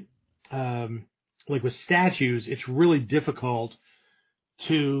 right, like with statues, it's really difficult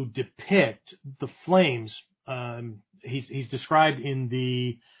to depict the flames. He's described in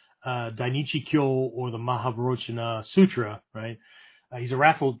the Dainichi Kyo or the Mahavrochana Sutra, right? He's a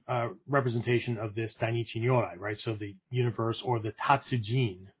wrathful representation of this Dainichi Nyorai, right? So the universe, or the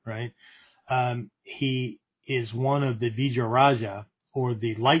Tatsujin, right? He is one of the Vijayaraja, or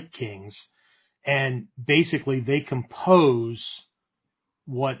the Light Kings, and basically they compose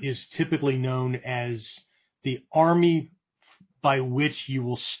what is typically known as the army by which you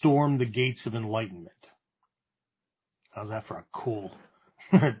will storm the gates of enlightenment. How's that for a cool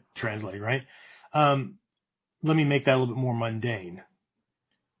translate, right? Let me make that a little bit more mundane,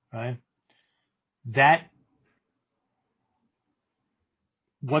 right?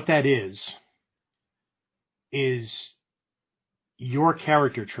 What that is your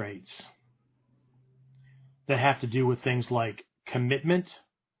character traits that have to do with things like commitment,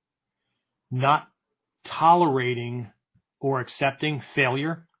 not tolerating or accepting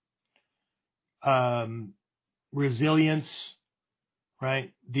failure, resilience,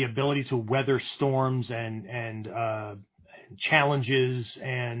 right? The ability to weather storms and challenges,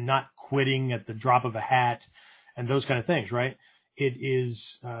 and not quitting at the drop of a hat, and those kind of things, right? It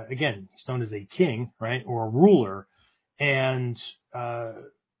is, again, he's known as a king, right? Or a ruler. And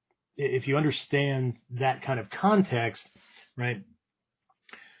if you understand that kind of context, right?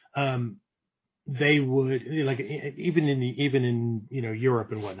 They would, like, even in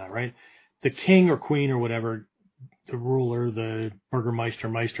Europe and whatnot, right? The king or queen or whatever, the ruler, the Burgermeister,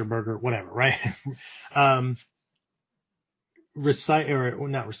 Meisterburger, whatever, right? Not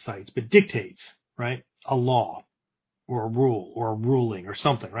recites, but dictates, right? A law or a rule or a ruling or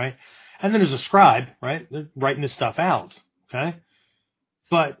something, right? And then there's a scribe, right? They're writing this stuff out, okay?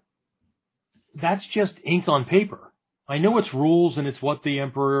 But that's just ink on paper. I know it's rules and it's what the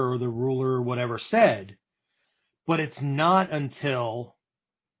emperor or the ruler or whatever said, but it's not until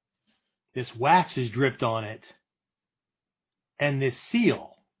this wax is dripped on it and this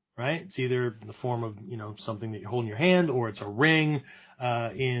seal, right? It's either in the form of, something that you hold in your hand, or it's a ring.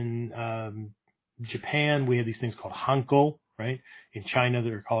 In Japan, we have these things called hanko, right? In China,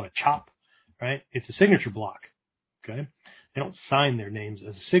 they're called a chop, right? It's a signature block, okay? They don't sign their names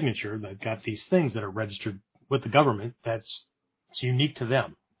as a signature. They've got these things that are registered with the government it's unique to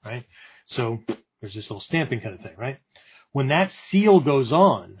them, right? So there's this little stamping kind of thing, right? When that seal goes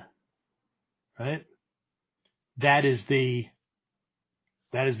on, right, that is the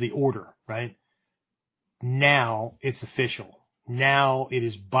order, right? Now it's official. Now it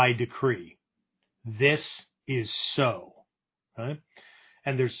is by decree. This is so, right?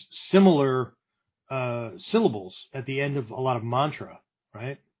 And there's similar syllables at the end of a lot of mantra,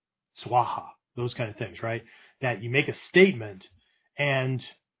 right? Swaha, those kind of things, right? That you make a statement, and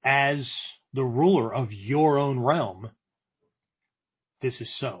as the ruler of your own realm, this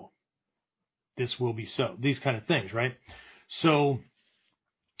is so. This will be so. These kind of things, right? So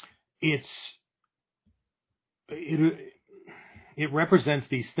it represents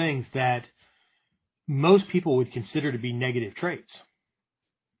these things that most people would consider to be negative traits,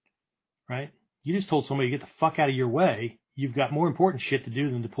 right? You just told somebody to get the fuck out of your way. You've got more important shit to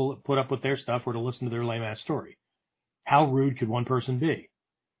do than to put up with their stuff or to listen to their lame ass story. How rude could one person be?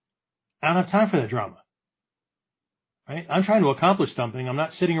 I don't have time for that drama. Right? I'm trying to accomplish something. I'm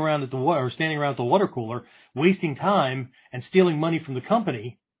not sitting around at the water or standing around at the water cooler wasting time and stealing money from the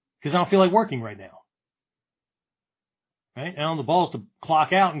company because I don't feel like working right now. Right? And on the balls to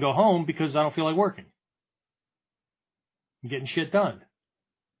clock out and go home because I don't feel like working. I'm getting shit done.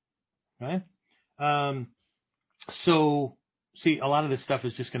 Right? So, see, a lot of this stuff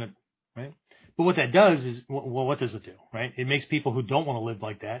is just going to, right? But what that does is, well, what does it do, right? It makes people who don't want to live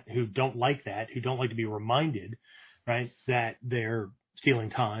like that, who don't like to be reminded, right, that they're stealing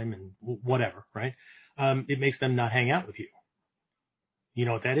time and whatever, right? It makes them not hang out with you. You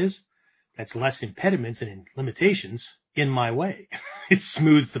know what that is? That's less impediments and limitations in my way. It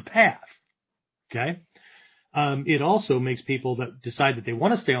smooths the path, okay? It also makes people that decide that they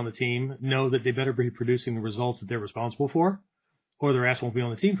want to stay on the team know that they better be producing the results that they're responsible for, or their ass won't be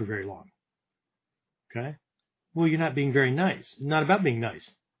on the team for very long. Okay? Well, you're not being very nice. It's not about being nice.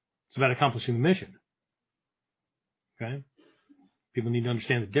 It's about accomplishing the mission. Okay? People need to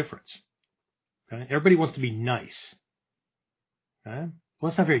understand the difference. Okay? Everybody wants to be nice. Okay? Well,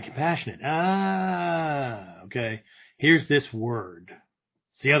 it's not very compassionate. Okay. Here's this word.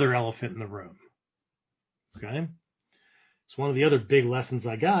 It's the other elephant in the room. Okay? It's one of the other big lessons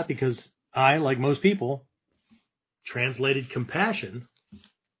I got because I, like most people, translated compassion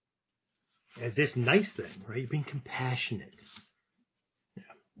as this nice thing, right? You're being compassionate. Yeah.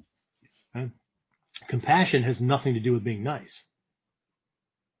 Right? Compassion has nothing to do with being nice.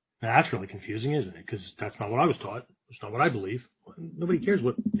 Now, that's really confusing, isn't it? Because that's not what I was taught. It's not what I believe. Nobody cares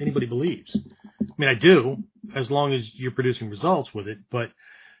what anybody believes. I mean, I do, as long as you're producing results with it, but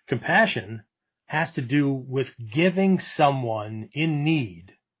compassion has to do with giving someone in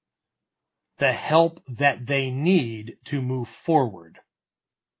need the help that they need to move forward.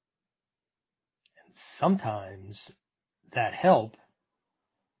 And sometimes that help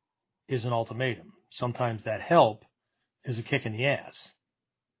is an ultimatum. Sometimes that help is a kick in the ass.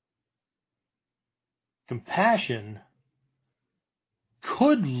 Compassion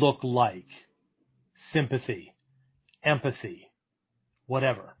could look like sympathy, empathy,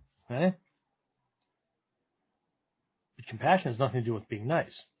 whatever. Okay? But compassion has nothing to do with being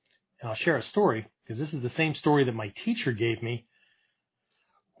nice. And I'll share a story, because this is the same story that my teacher gave me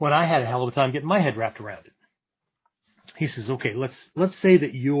when I had a hell of a time getting my head wrapped around it. He says, okay, let's say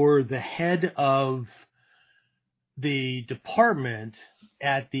that you're the head of the department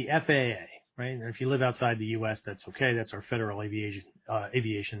at the FAA, right? And if you live outside the U.S., that's okay. That's our Federal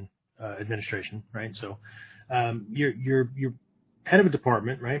Aviation Administration, right? So you're head of a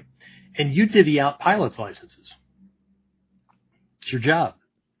department, right? And you divvy out pilots' licenses. It's your job,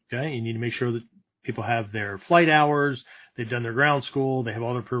 okay? You need to make sure that people have their flight hours, they've done their ground school, they have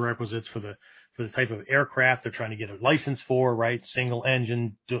all their prerequisites for the type of aircraft they're trying to get a license for, right? Single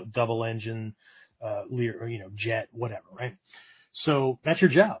engine, double engine, jet, whatever, right? So that's your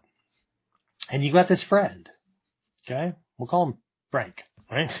job. And you got this friend, okay? We'll call him Frank,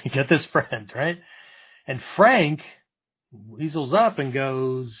 right? You got this friend, right? And Frank weasels up and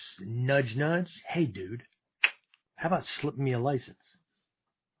goes, nudge, nudge. Hey, dude, how about slipping me a license?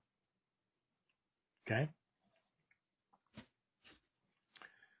 Okay?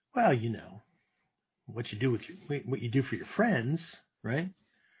 Well, what you do what you do for your friends, right?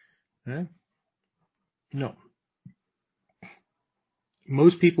 Huh? No.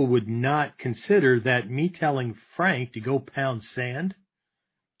 Most people would not consider that me telling Frank to go pound sand.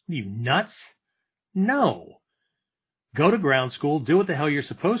 Are you nuts? No. Go to ground school, do what the hell you're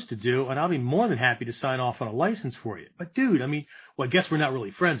supposed to do, and I'll be more than happy to sign off on a license for you. But dude, I guess we're not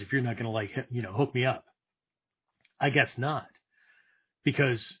really friends if you're not going to hook me up. I guess not.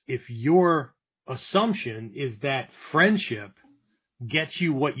 Because if your assumption is that friendship gets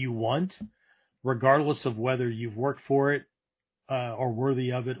you what you want, regardless of whether you've worked for it or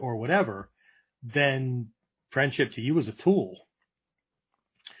worthy of it or whatever, then friendship to you is a tool.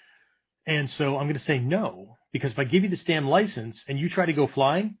 And so I'm going to say no, because if I give you this damn license and you try to go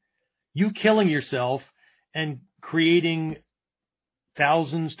flying, you killing yourself and creating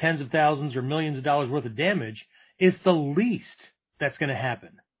thousands, tens of thousands, or millions of dollars worth of damage is the least that's going to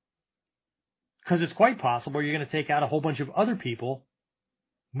happen. Because it's quite possible you're going to take out a whole bunch of other people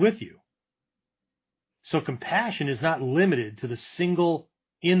with you. So compassion is not limited to the single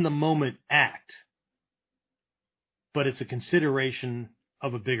in-the-moment act, but it's a consideration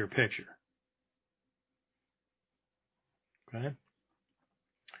of a bigger picture. Okay?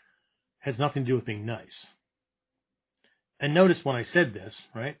 Has nothing to do with being nice. And notice when I said this,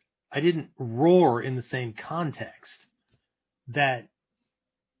 right, I didn't roar in the same context that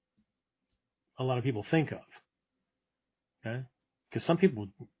a lot of people think of. Okay? Because some people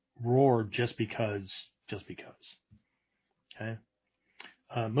roar just because. Okay?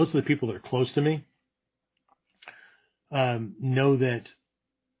 Most of the people that are close to me know that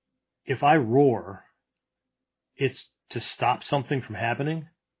if I roar, it's to stop something from happening.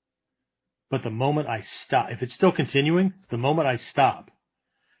 But the moment I stop, if it's still continuing, the moment I stop,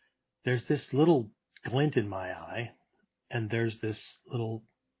 there's this little glint in my eye, and there's this little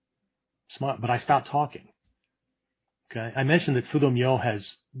smile, but I stop talking. Okay, I mentioned that Fudo-Myo has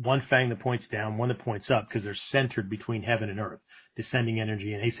one fang that points down, one that points up, because they're centered between heaven and earth, descending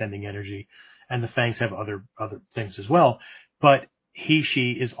energy and ascending energy, and the fangs have other things as well. But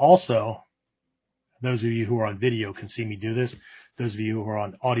she is also, those of you who are on video can see me do this. Those of you who are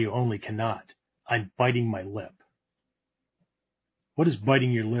on audio only cannot. I'm biting my lip. What is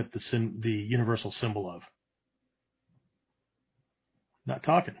biting your lip the universal symbol of? Not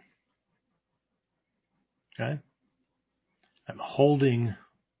talking. Okay? I'm holding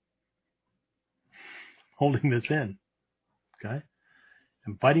this in. Okay?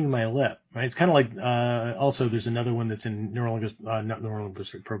 I'm biting my lip. Right? It's kind of like, also there's another one that's in not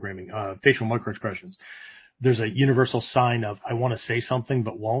neurolinguistic programming, facial microexpressions. There's a universal sign of, I want to say something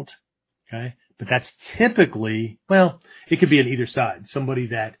but won't. Okay? But that's typically, well, it could be on either side. Somebody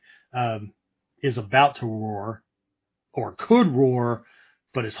that is about to roar or could roar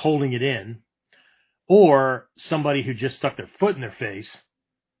but is holding it in, or somebody who just stuck their foot in their face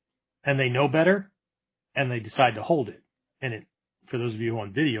and they know better and they decide to hold it. And it, for those of you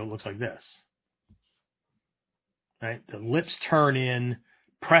on video, it looks like this. Right? The lips turn in,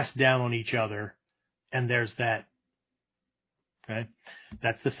 press down on each other, and there's that. Okay?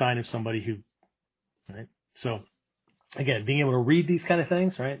 That's the sign of somebody who, right? So, again, being able to read these kind of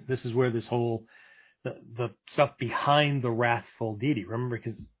things, right? This is where this whole, the stuff behind the wrathful deity. Remember,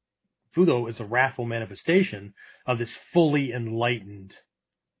 because Fudo is a wrathful manifestation of this fully enlightened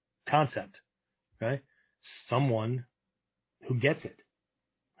concept. Okay? Someone who gets it.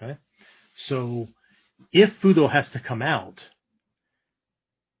 Okay? So, if Fudo has to come out,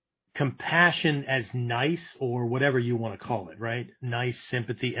 compassion as nice, or whatever you want to call it, right? Nice,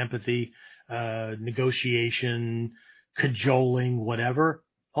 sympathy, empathy, negotiation, cajoling, whatever,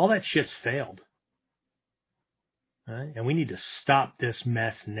 all that shit's failed. Right? And we need to stop this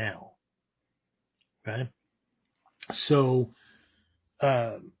mess now. Okay? So,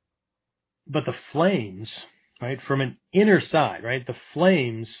 but the flames, right, from an inner side, right, the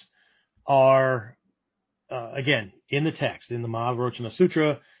flames are, again, in the text, in the Mahavajrana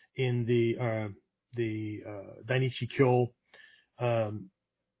Sutra, in the Dainichi Kyo,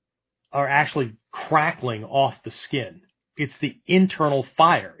 are actually crackling off the skin. It's the internal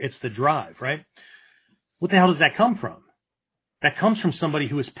fire. It's the drive, right? What the hell does that come from? That comes from somebody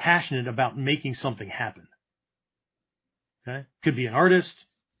who is passionate about making something happen. Okay? Could be an artist.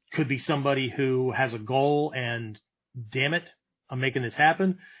 Could be somebody who has a goal and, damn it, I'm making this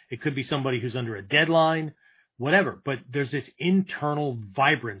happen. It could be somebody who's under a deadline, whatever. But there's this internal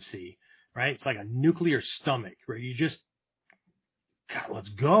vibrancy, right? It's like a nuclear stomach where you just, God, let's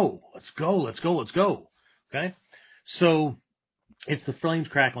go. Okay? So it's the flames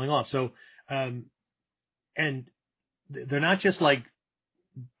crackling off. So, and they're not just like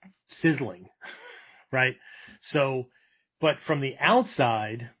sizzling, right? So, but from the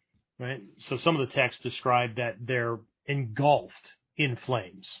outside, right? So some of the texts describe that they're engulfed in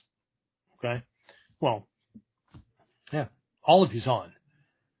flames. Okay. Well, yeah, all of you's on.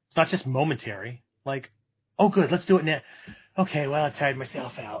 It's not just momentary. Like, oh, good, let's do it now. Okay, well, I tired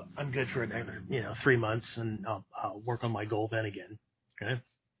myself out. I'm good for another, 3 months, and I'll work on my goal then again. Okay.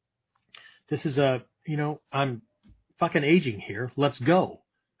 This is I'm fucking aging here. Let's go.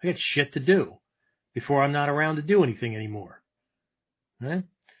 I got shit to do before I'm not around to do anything anymore. Right?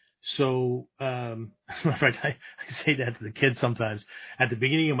 So, in fact, I say that to the kids sometimes. At the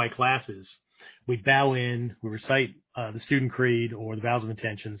beginning of my classes, we bow in, we recite the student creed or the vows of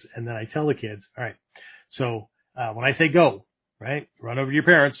intentions, and then I tell the kids, all right, so when I say go, right, run over to your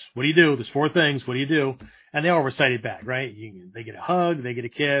parents. What do you do? There's 4 things. What do you do? And they all recite it back, right? They get a hug, they get a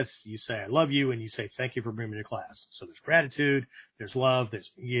kiss, you say, I love you, and you say, thank you for bringing me to class. So there's gratitude, there's love,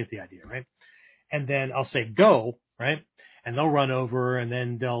 you get the idea, right? And then I'll say go, right? And they'll run over, and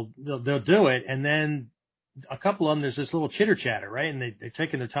then they'll do it. And then a couple of them, there's this little chitter chatter, right? And they're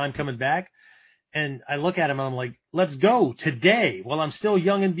taking their time coming back. And I look at them and I'm like, let's go today while I'm still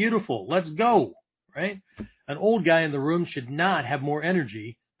young and beautiful. Let's go, right? An old guy in the room should not have more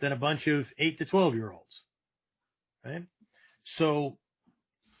energy than a bunch of 8 to 12-year-olds, right? So,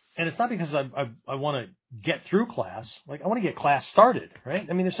 and it's not because I want to get through class. Like, I want to get class started, right?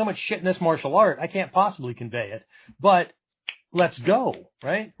 I mean, there's so much shit in this martial art, I can't possibly convey it. But let's go,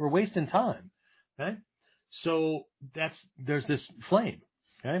 right? We're wasting time, okay? So there's this flame,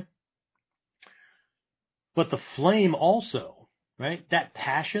 okay? But the flame also, right? That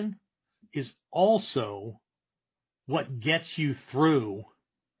passion is also what gets you through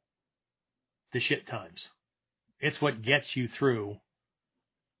the shit times. It's what gets you through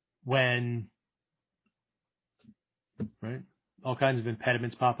when, right, all kinds of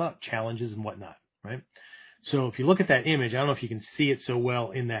impediments pop up, challenges and whatnot, right? So if you look at that image, I don't know if you can see it so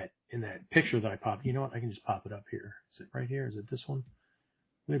well in that picture that I popped. You know what? I can just pop it up here. Is it right here? Is it this one?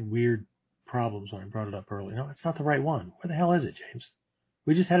 We had weird problems when I brought it up earlier. No, it's not the right one. Where the hell is it, James?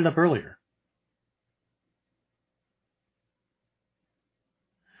 We just had it up earlier.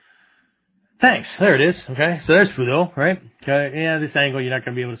 Thanks. There it is. Okay. So there's Fudo, right? Okay. Yeah, this angle, you're not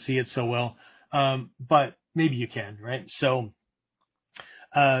going to be able to see it so well. But maybe you can, right? So,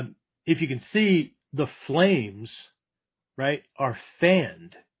 if you can see the flames, right, are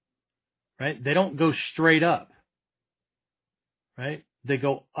fanned, right? They don't go straight up, right? They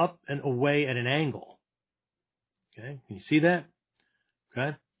go up and away at an angle. Okay. Can you see that?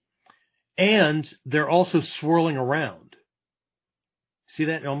 Okay. And they're also swirling around. See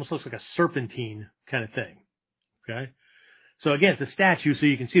that? It almost looks like a serpentine kind of thing. Okay. So again, it's a statue, so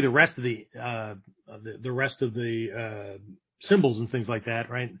you can see the rest of the symbols and things like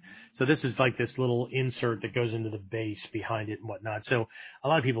that, right? So this is like this little insert that goes into the base behind it and whatnot. So a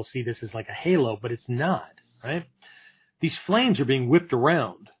lot of people see this as like a halo, but it's not, right? These flames are being whipped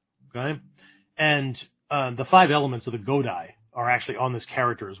around, okay? And the 5 elements of the Godai are actually on this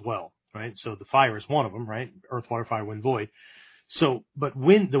character as well, right? So the fire is one of them, right? Earth, water, fire, wind, void. So, but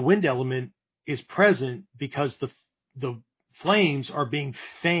the wind element is present because the flames are being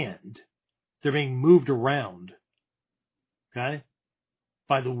fanned. They're being moved around, okay,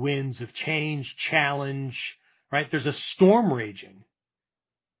 by the winds of change, challenge, right? There's a storm raging.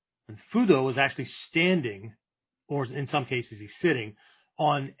 And Fudo is actually standing, or in some cases he's sitting,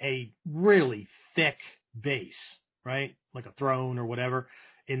 on a really thick base, right? Like a throne or whatever.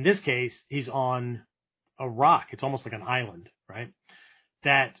 In this case, he's on a rock. It's almost like an island, right?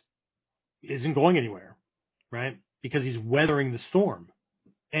 That isn't going anywhere, right? Because he's weathering the storm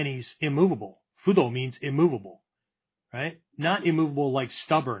and he's immovable. Fudo means immovable, right? Not immovable like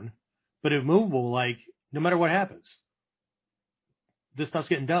stubborn, but immovable like no matter what happens, this stuff's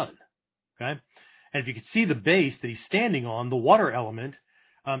getting done, okay? And if you could see the base that he's standing on, the water element,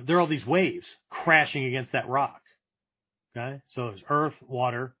 there are all these waves crashing against that rock, okay? So there's earth,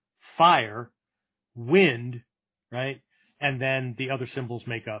 water, fire, wind, right? And then the other symbols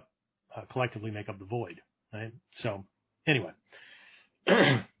collectively make up the void, right? So anyway,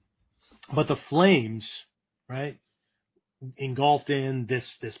 but the flames, right, engulfed in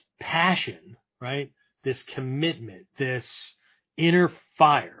this passion, right, this commitment, this inner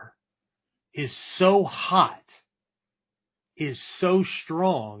fire is so hot, is so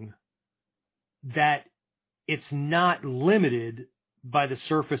strong that it's not limited by the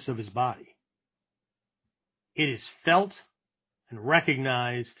surface of his body. It is felt and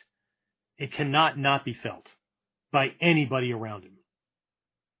recognized. It cannot not be felt by anybody around him.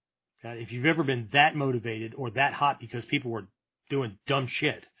 Okay? If you've ever been that motivated or that hot because people were doing dumb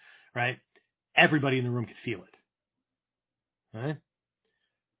shit, right? Everybody in the room could feel it, right?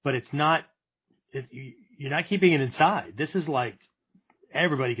 But it's not, you're not keeping it inside. This is like,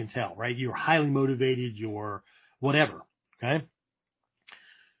 everybody can tell, right? You're highly motivated, you're whatever, okay?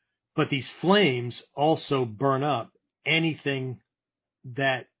 But these flames also burn up anything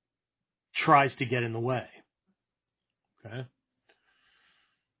that tries to get in the way, okay?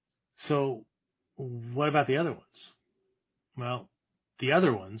 So what about the other ones? Well, the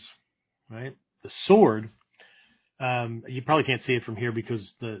other ones, right? The sword, you probably can't see it from here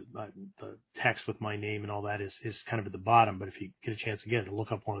because the text with my name and all that is kind of at the bottom. But if you get a chance again to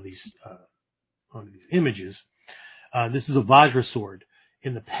look up one of these images, this is a Vajra sword.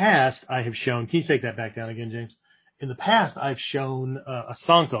 In the past, I have shown. Can you take that back down again, James? In the past, I've shown a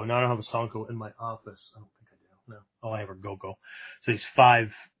Sanko. Now I don't have a Sanko in my office. I don't think I do. No. Oh, I have a Goko. So these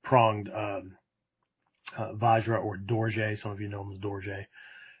 5-pronged Vajra or Dorje. Some of you know them as Dorje.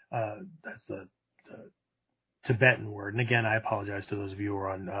 That's the Tibetan word. And again, I apologize to those of you who are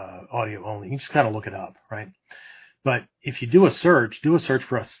on audio only. You just kind of look it up, right? But if you do a search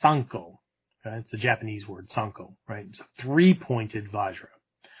for a Sanko. Okay? It's a Japanese word, Sanko, right? It's a 3-pointed Vajra.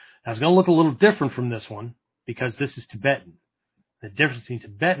 Now, it's going to look a little different from this one because this is Tibetan. The difference between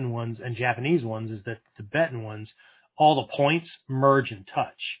Tibetan ones and Japanese ones is that the Tibetan ones, all the points merge and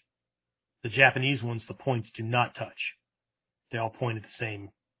touch. The Japanese ones, the points do not touch. They all point at the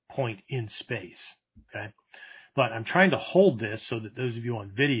same point in space, okay? But I'm trying to hold this so that those of you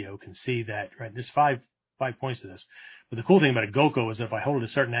on video can see that, right? There's five points to this. But the cool thing about a Goko is that if I hold it at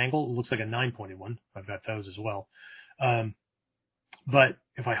a certain angle, it looks like a 9-pointed one. I've got those as well. But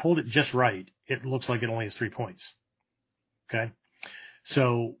if I hold it just right, it looks like it only has 3 points, okay?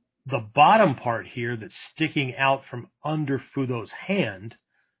 So the bottom part here that's sticking out from under Fudo's hand,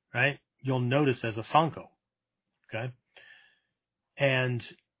 right, you'll notice as a Sanko, okay? And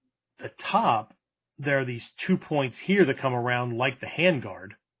the top, there are these 2 points here that come around like the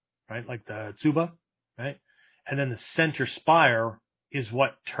handguard, right, like the tsuba, right? And then the center spire is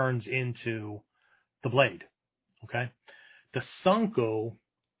what turns into the blade, okay? The Sanko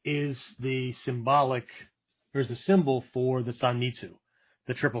is the symbol for the Sanmitsu,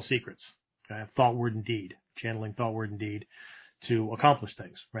 the triple secrets, okay? Thought, word, and deed, channeling thought, word, and deed to accomplish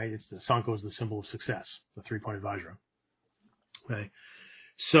things, right? It's the Sanko is the symbol of success, the 3-pointed Vajra, okay?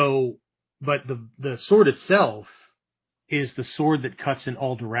 So, but the sword itself is the sword that cuts in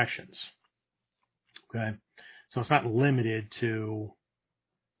all directions, okay? So it's not limited to,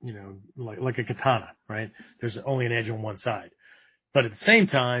 like a katana, right? There's only an edge on one side. But at the same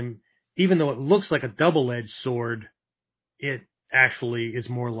time, even though it looks like a double-edged sword, it actually is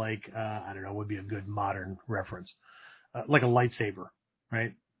more like, I don't know, would be a good modern reference, like a lightsaber,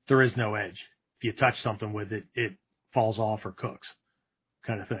 right? There is no edge. If you touch something with it, it falls off or cooks,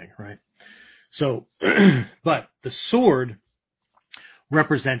 kind of thing, right? So, but the sword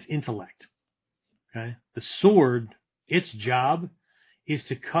represents intellect. Okay? The sword, its job is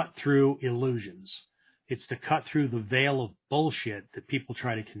to cut through illusions. It's to cut through the veil of bullshit that people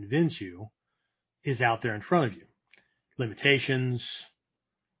try to convince you is out there in front of you. Limitations,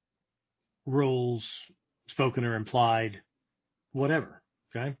 rules, spoken or implied, whatever.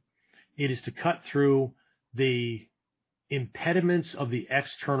 Okay? It is to cut through the impediments of the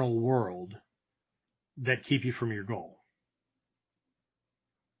external world that keep you from your goal.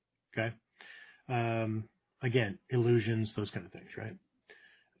 Okay? Again, illusions, those kind of things, right?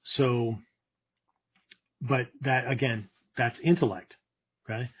 So, but that, again, that's intellect,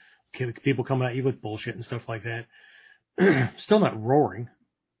 okay? People coming at you with bullshit and stuff like that. Still not roaring,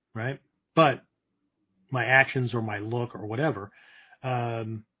 right? But my actions or my look or whatever,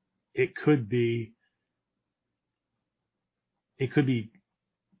 it could be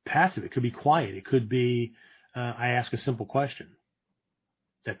passive. It could be quiet. It could be, I ask a simple question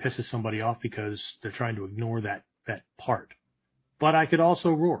that pisses somebody off because they're trying to ignore that part. But I could also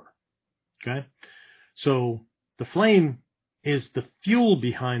roar. Okay? So the flame is the fuel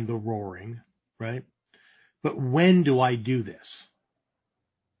behind the roaring, right? But when do I do this?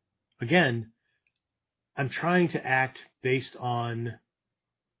 Again, I'm trying to act based on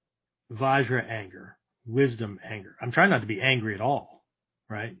Vajra anger, wisdom anger. I'm trying not to be angry at all,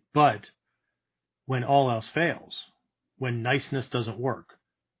 right? But when all else fails, when niceness doesn't work,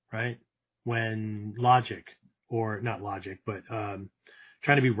 right? When logic, or not logic, but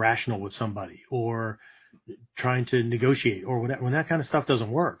trying to be rational with somebody, or trying to negotiate, or whatever, when that kind of stuff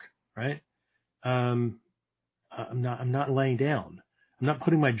doesn't work, right? I'm not laying down. I'm not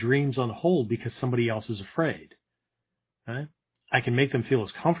putting my dreams on hold because somebody else is afraid. Right? I can make them feel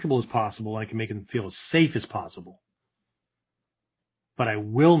as comfortable as possible. I can make them feel as safe as possible. but I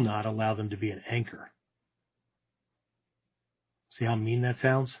will not allow them to be an anchor. See how mean that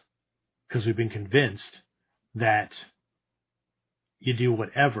sounds? Because we've been convinced that you do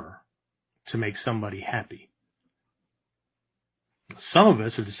whatever to make somebody happy. Some of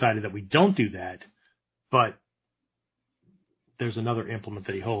us have decided that we don't do that, but there's another implement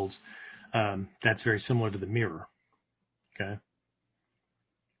that he holds that's very similar to the mirror. Okay?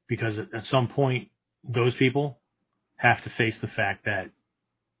 Because at some point, those people have to face the fact that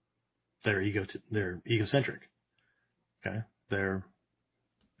they're egocentric. Okay?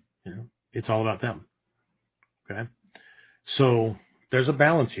 It's all about them. Okay? So there's a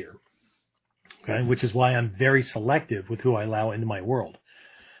balance here. Okay? Which is why I'm very selective with who I allow into my world,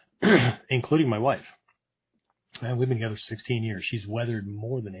 including my wife. Okay? We've been together 16 years. She's weathered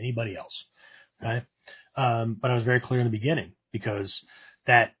more than anybody else. Okay? But I was very clear in the beginning, because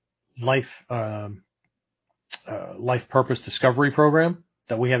that life purpose discovery program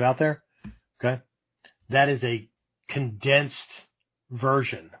that we have out there, okay, that is a condensed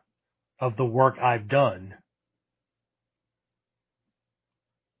version of the work I've done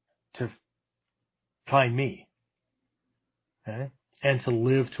to find me, okay, and to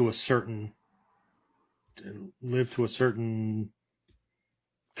live to a certain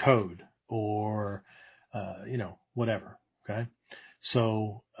code, or whatever. Okay,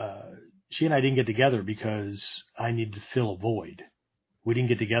 so she and I didn't get together because I needed to fill a void. We didn't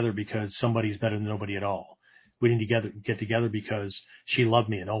get together because somebody's better than nobody at all. We didn't get together because she loved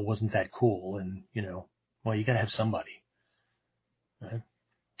me and, oh, wasn't that cool? And, well, you got to have somebody. Right?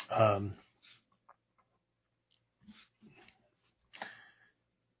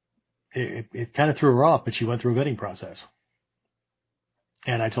 It kind of threw her off, but she went through a vetting process.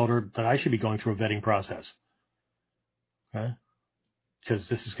 And I told her that I should be going through a vetting process. Okay? Because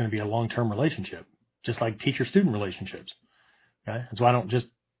this is going to be a long-term relationship, just like teacher-student relationships. Okay? And so I don't just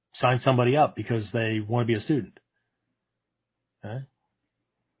sign somebody up because they want to be a student. Okay?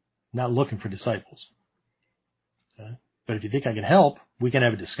 Not looking for disciples. Okay? But if you think I can help, we can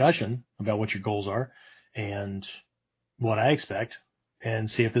have a discussion about what your goals are and what I expect,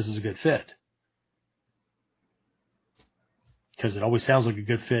 and see if this is a good fit. Because it always sounds like a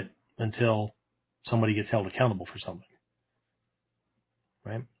good fit until somebody gets held accountable for something.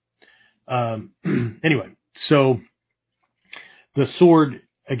 Right? Anyway, so the sword,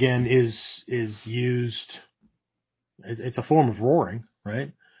 again, is used, it's a form of roaring,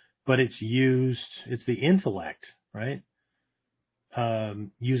 right? But it's the intellect, right?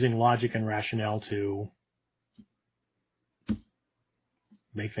 Using logic and rationale to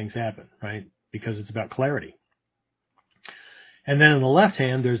make things happen, right? Because it's about clarity. And then on the left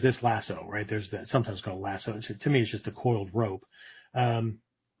hand, there's this lasso, right? There's that, sometimes called lasso. To me, it's just a coiled rope that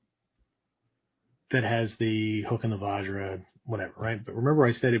has the hook and the vajra, whatever, right? But remember,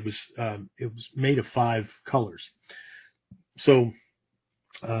 I said it was made of 5 colors. So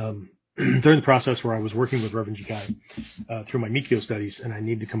during the process where I was working with Reverend Jikai through my Mikkyo studies, and I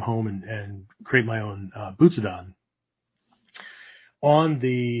needed to come home and create my own Butsudan, on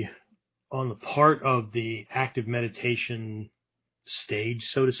the part of the active meditation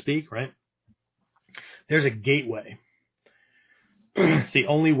stage, so to speak, right? There's a gateway. It's the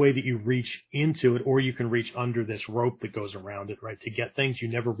only way that you reach into it, or you can reach under this rope that goes around it, right? To get things, you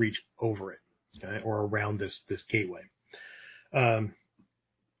never reach over it, okay? Or around this gateway.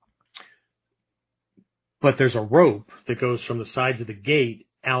 But there's a rope that goes from the sides of the gate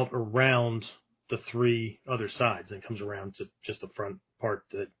out around the 3 other sides, and comes around to just the front part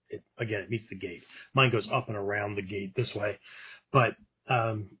that it meets the gate. Mine goes up and around the gate this way. But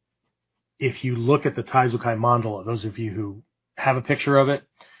if you look at the Taizukai mandala, those of you who have a picture of it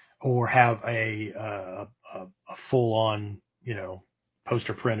or have a full-on,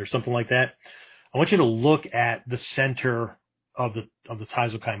 poster print or something like that, I want you to look at the center of the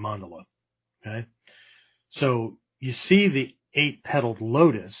Taizukai mandala. Okay, so you see the 8-petaled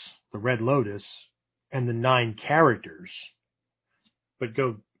lotus, the red lotus, and the 9 characters, but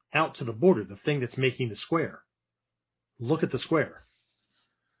go out to the border, the thing that's making the square. Look at the square.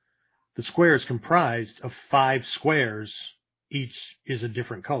 The square is comprised of 5 squares. Each is a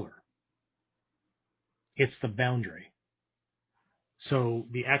different color. It's the boundary. So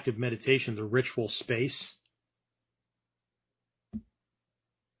the active meditation, the ritual space,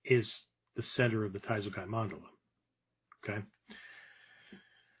 is the center of the Taizukai mandala. Okay?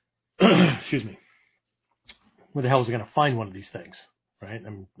 Excuse me. Where the hell was I going to find one of these things? Right?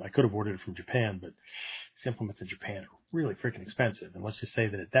 I could have ordered it from Japan, but these implements in Japan are really freaking expensive. And let's just say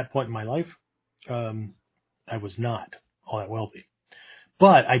that at that point in my life, I was not all that wealthy.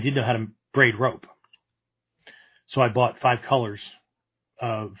 But I did know how to braid rope. So I bought 5 colors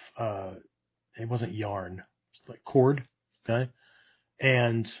of, it wasn't yarn, it's like cord, okay?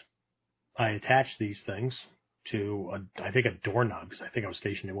 And I attached these things to, I think, a doorknob, because I think I was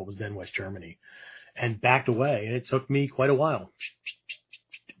stationed in what was then West Germany, and backed away. And it took me quite a while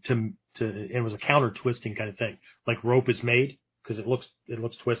it was a counter twisting kind of thing, like rope is made, because it looks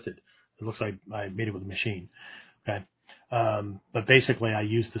twisted. It looks like I made it with a machine. Okay. But basically I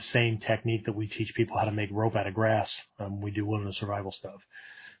use the same technique that we teach people how to make rope out of grass. We do wilderness survival stuff.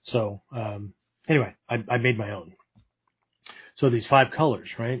 So, anyway, I made my own. So these 5 colors,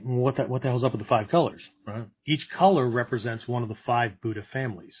 right? What the hell's up with the 5 colors, right? Each color represents one of the 5 Buddha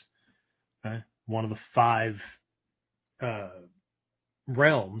families, right? One of the 5,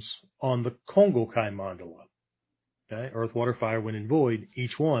 realms on the Kongokai mandala. Okay, earth, water, fire, wind, and void.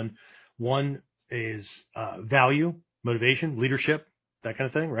 Each one is value, motivation, leadership, that kind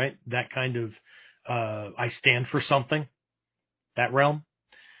of thing, right? That kind of I stand for something. That realm.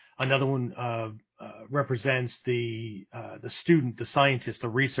 Another one represents the student, the scientist, the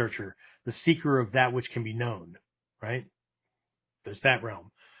researcher, the seeker of that which can be known, right? There's that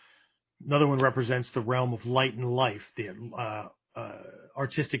realm. Another one represents the realm of light and life, the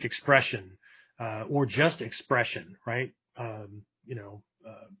artistic expression, or just expression, right?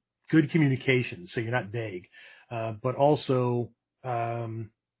 Good communication, so you're not vague, but also the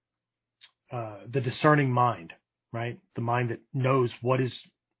discerning mind, right? The mind that knows what is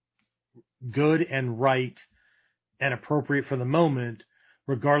good and right and appropriate for the moment,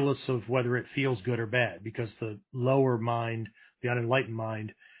 regardless of whether it feels good or bad, because the lower mind, the unenlightened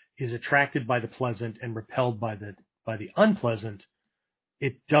mind, is attracted by the pleasant and repelled by the unpleasant.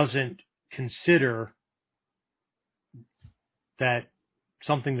 It doesn't consider that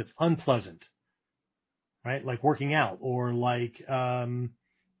something that's unpleasant, right? Like working out, or like,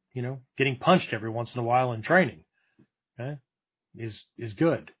 getting punched every once in a while in training, okay, is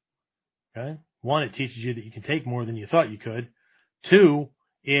good. Okay. 1, it teaches you that you can take more than you thought you could. 2,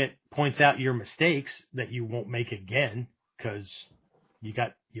 it points out your mistakes that you won't make again, because you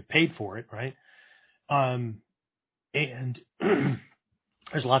paid for it, right? And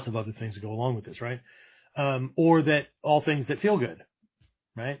there's lots of other things that go along with this, right? Or that all things that feel good,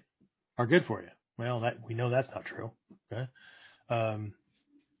 right, are good for you. Well, we know that's not true. Okay.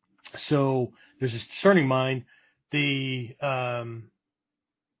 So there's this discerning mind, the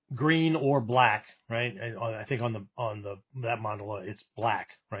green or black, right? I think on that mandala it's black,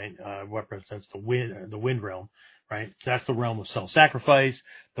 right? Represents the wind realm, right? So that's the realm of self-sacrifice,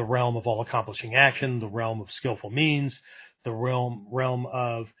 the realm of all accomplishing action, the realm of skillful means, the realm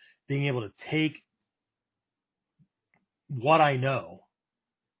of being able to take what I know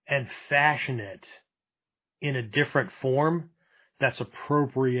and fashion it in a different form that's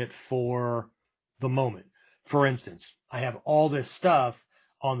appropriate for the moment. For instance, I have all this stuff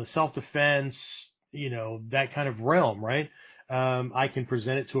on the self-defense, that kind of realm, right? I can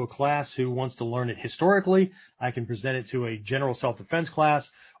present it to a class who wants to learn it historically. I can present it to a general self-defense class,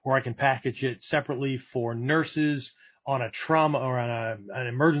 or I can package it separately for nurses on a trauma or on an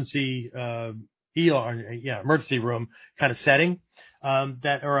emergency emergency room kind of setting,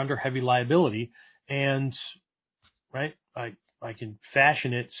 that are under heavy liability. And right, I can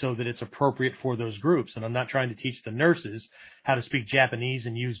fashion it so that it's appropriate for those groups. And I'm not trying to teach the nurses how to speak Japanese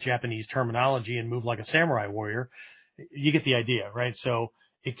and use Japanese terminology and move like a samurai warrior. You get the idea, right? So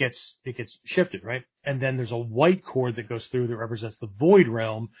it gets shifted, right? And then there's a white cord that goes through that represents the void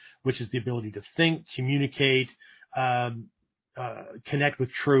realm, which is the ability to think, communicate, connect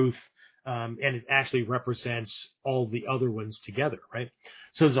with truth, and it actually represents all the other ones together, right?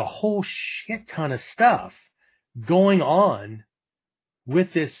 So there's a whole shit ton of stuff going on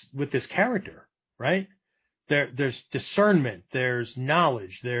with this character, right? There's discernment, there's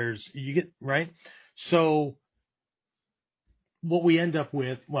knowledge, right? So what we end up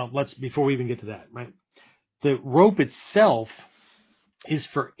with, before we even get to that, right? The rope itself is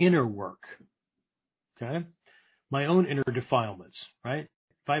for inner work, okay? My own inner defilements, right?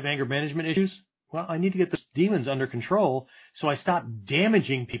 If I have anger management issues, well, I need to get those demons under control so I stop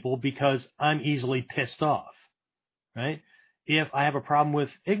damaging people because I'm easily pissed off, right? If I have a problem with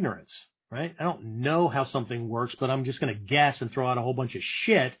ignorance, right? I don't know how something works, but I'm just going to guess and throw out a whole bunch of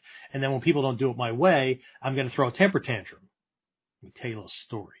shit. And then when people don't do it my way, I'm going to throw a temper tantrum. Let me tell you a little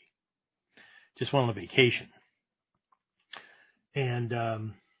story. Just went on a vacation and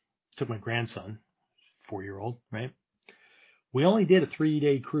took my grandson, 4-year-old, right? We only did a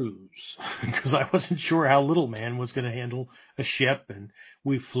 3-day cruise because I wasn't sure how little man was going to handle a ship, and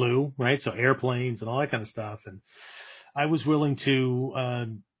we flew, right? So airplanes and all that kind of stuff. And I was willing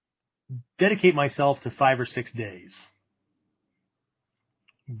to dedicate myself to 5 or 6 days.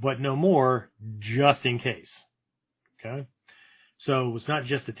 but no more, just in case. Okay? So it was not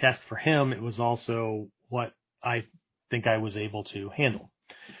just a test for him, it was also what I think I was able to handle.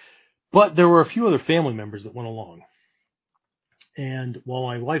 But there were a few other family members that went along. And while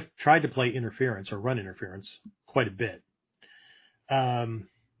my wife tried to play interference or run interference quite a bit,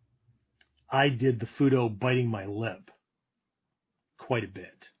 I did the Fudo biting my lip quite a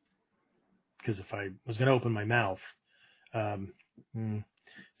bit. Because if I was going to open my mouth, so I'm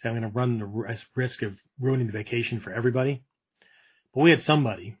going to run the risk of ruining the vacation for everybody. But we had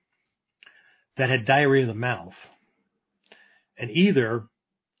somebody that had diarrhea of the mouth. And either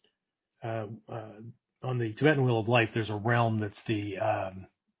on the Tibetan Wheel of Life, there's a realm that's the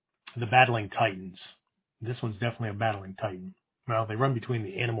battling titans. This one's definitely a battling titan. Well, they run between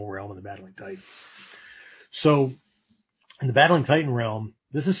the animal realm and the battling titan. So in the battling titan realm,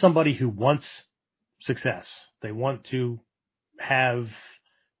 this is somebody who wants success. They want to have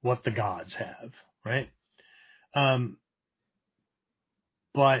what the gods have, right?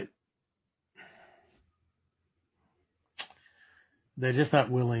 But they're just not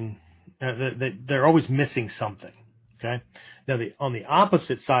willing. They're always missing something. Okay. Now, on the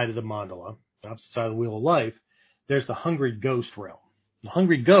opposite side of the mandala, the opposite side of the Wheel of Life, there's the hungry ghost realm. The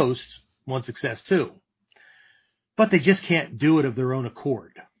hungry ghosts want success too, but they just can't do it of their own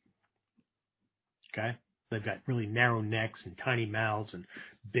accord. Okay. They've got really narrow necks and tiny mouths and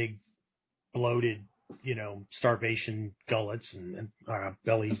big, bloated, starvation gullets and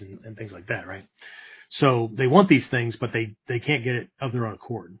bellies and things like that, right? So they want these things, but they can't get it of their own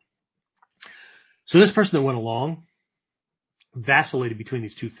accord. So this person that went along vacillated between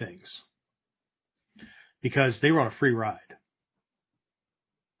these two things because they were on a free ride.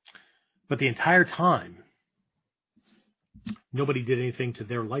 But the entire time, nobody did anything to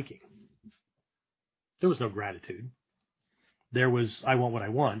their liking. There was no gratitude. There was, I want what I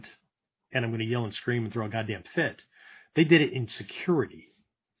want, and I'm going to yell and scream and throw a goddamn fit. They did it in security.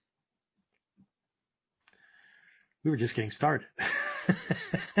 We were just getting started.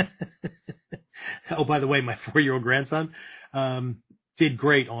 Oh, by the way, my 4-year-old grandson did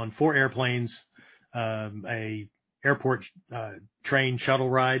great on 4 airplanes, a airport train shuttle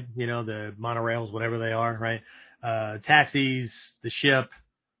ride, the monorails, whatever they are, right? Taxis, the ship.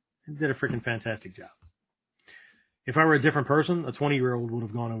 Did a freaking fantastic job. If I were a different person, a 20-year-old would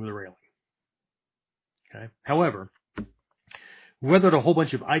have gone over the railing. Okay. However, we weathered a whole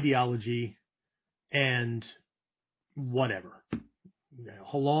bunch of ideology and whatever.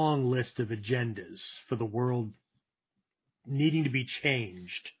 A long list of agendas for the world needing to be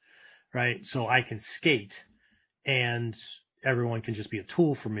changed, right? So I can skate and everyone can just be a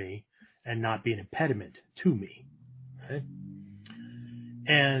tool for me and not be an impediment to me. Right?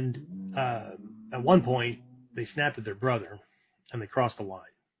 And at one point, they snapped at their brother and they crossed the line.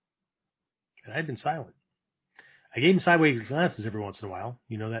 And I'd been silent. I gave him sideways glances every once in a while.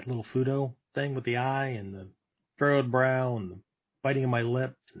 That little Fudo thing with the eye and the furrowed brow and the biting of my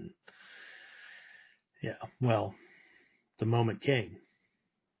lip. And yeah, well, the moment came.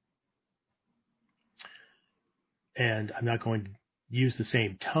 And I'm not going to use the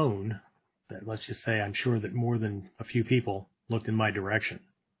same tone, but let's just say I'm sure that more than a few people looked in my direction.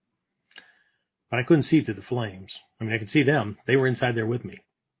 But I couldn't see through the flames. I mean, I could see them. They were inside there with me.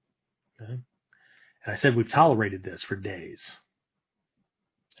 Okay? And I said, we've tolerated this for days.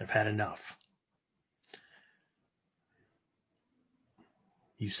 I've had enough.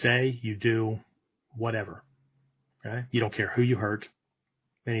 You say, you do, whatever. Okay? You don't care who you hurt,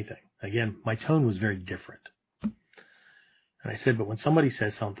 anything. Again, my tone was very different. And I said, but when somebody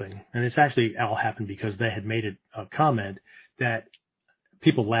says something, and it's actually all happened because they had made a comment that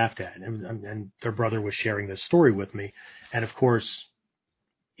people laughed at, and their brother was sharing this story with me. And of course,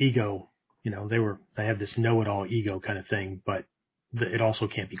 ego, they have this know-it-all ego kind of thing, but it also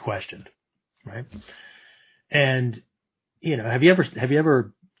can't be questioned, right? And, have you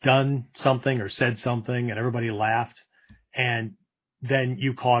ever done something or said something and everybody laughed and then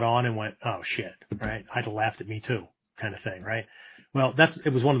you caught on and went, oh shit, right? I'd have laughed at me too, kind of thing, right? Well,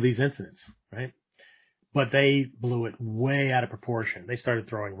 it was one of these incidents, right? But they blew it way out of proportion. They started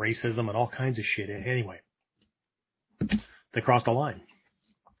throwing racism and all kinds of shit in. Anyway, they crossed a line.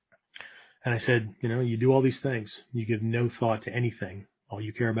 And I said, you do all these things. You give no thought to anything. All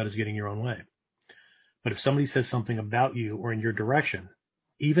you care about is getting your own way. But if somebody says something about you or in your direction,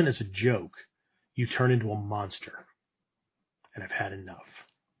 even as a joke, you turn into a monster. And I've had enough.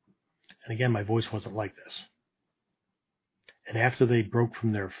 And again, my voice wasn't like this. And after they broke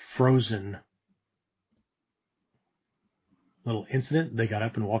from their frozen little incident, they got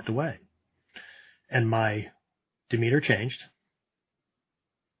up and walked away. And my demeanor changed.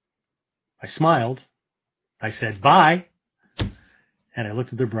 I smiled. I said, bye. And I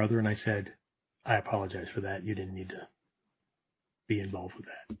looked at their brother and I said, I apologize for that. You didn't need to be involved with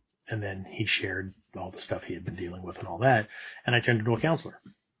that. And then he shared all the stuff he had been dealing with and all that. And I turned into a counselor.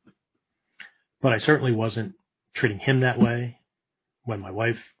 But I certainly wasn't treating him that way. When my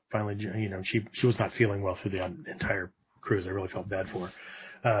wife finally, she was not feeling well through the entire cruise. I really felt bad for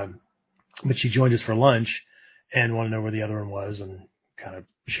her. But she joined us for lunch and wanted to know where the other one was and kind of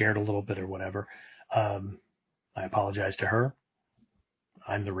shared a little bit or whatever. I apologized to her.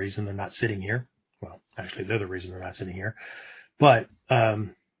 I'm the reason they're not sitting here. Well, actually, they're the reason they're not sitting here. But,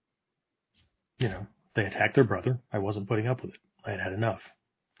 they attacked their brother. I wasn't putting up with it. I had had enough.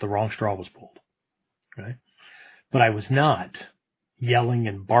 The wrong straw was pulled. Right? But I was not yelling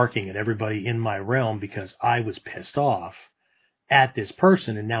and barking at everybody in my realm because I was pissed off at this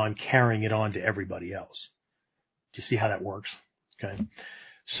person, and now I'm carrying it on to everybody else. Do you see how that works? Okay.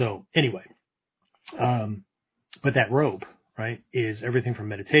 So anyway, but that rope, right, is everything from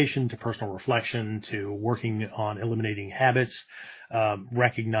meditation to personal reflection to working on eliminating habits,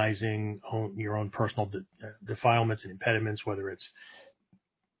 recognizing your own personal defilements and impediments, whether it's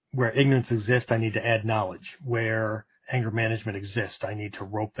where ignorance exists, I need to add knowledge. Where anger management exists, I need to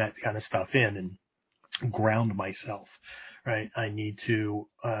rope that kind of stuff in and ground myself, right? I need to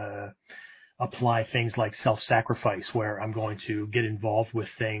apply things like self-sacrifice, where I'm going to get involved with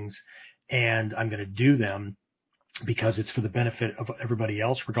things and I'm going to do them because it's for the benefit of everybody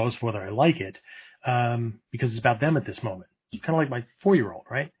else, regardless of whether I like it, because it's about them at this moment. It's kind of like my 4-year-old,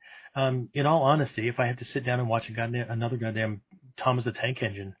 right? In all honesty, if I had to sit down and watch another goddamn Thomas the Tank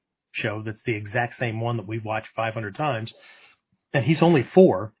Engine show that's the exact same one that we've watched 500 times, and he's only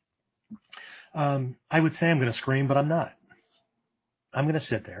 4, I would say I'm going to scream, but I'm not. I'm going to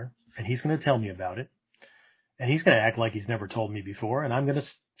sit there, and he's going to tell me about it, and he's going to act like he's never told me before, and I'm going to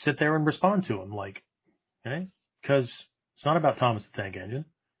sit there and respond to him like, okay? Because it's not about Thomas the Tank Engine.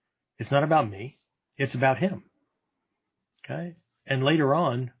 It's not about me. It's about him. Okay? And later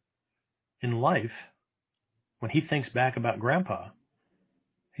on in life, when he thinks back about Grandpa,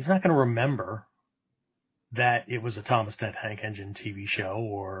 he's not going to remember that it was a Thomas the Tank Engine TV show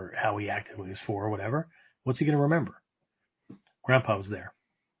or how he acted when he was 4 or whatever. What's he going to remember? Grandpa was there.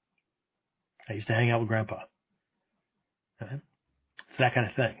 I used to hang out with Grandpa. Okay? It's that kind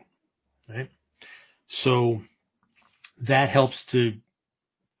of thing. Right? So that helps to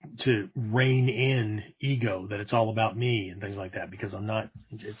rein in ego, that it's all about me and things like that, because I'm not,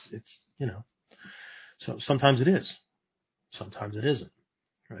 it's so sometimes it is, sometimes it isn't,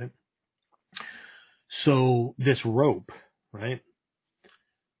 right? So this rope, right,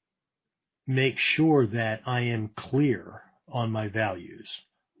 make sure that I am clear on my values,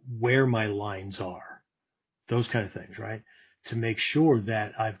 where my lines are, those kind of things, right? To make sure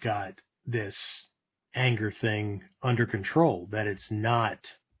that I've got this anger thing under control, that it's not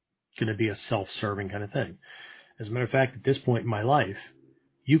going to be a self-serving kind of thing. As a matter of fact, at this point in my life,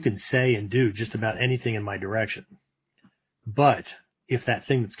 you can say and do just about anything in my direction. But if that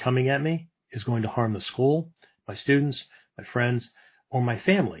thing that's coming at me is going to harm the school, my students, my friends, or my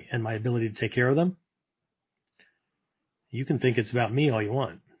family and my ability to take care of them, you can think it's about me all you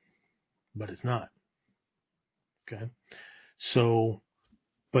want, but it's not. Okay? So,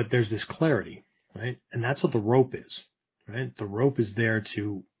 but there's this clarity, right? And that's what the rope is, right? The rope is there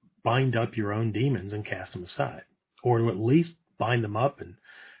to bind up your own demons and cast them aside, or to at least bind them up and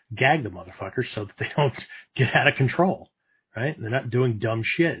gag the motherfuckers so that they don't get out of control, right? And they're not doing dumb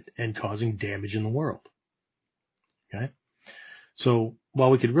shit and causing damage in the world. Okay? So while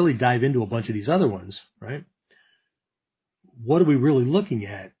we could really dive into a bunch of these other ones, right? What are we really looking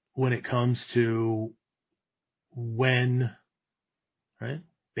at when it comes to when, right?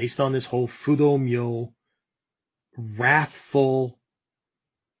 Based on this whole Fudo-Myo wrathful,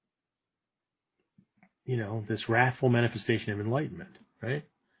 this wrathful manifestation of enlightenment, right?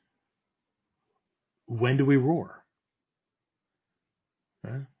 When do we roar?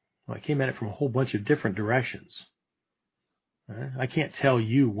 Right? Well, I came at it from a whole bunch of different directions. Right? I can't tell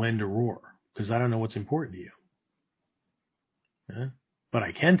you when to roar because I don't know what's important to you. Right? But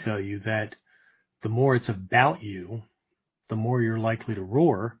I can tell you that the more it's about you, the more you're likely to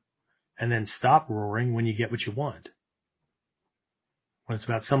roar and then stop roaring when you get what you want. When it's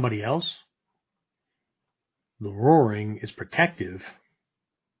about somebody else, the roaring is protective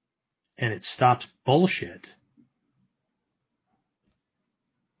and it stops bullshit.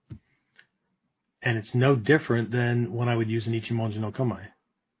 And it's no different than when I would use an ichimonji no kamae,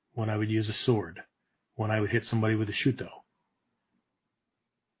 when I would use a sword, when I would hit somebody with a shuto.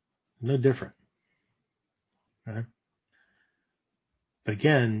 No different. Right? But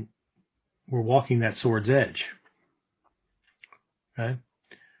again, we're walking that sword's edge. Okay?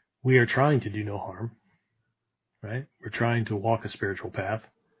 We are trying to do no harm. Right? We're trying to walk a spiritual path,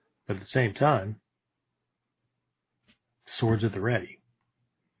 but at the same time, swords at the ready.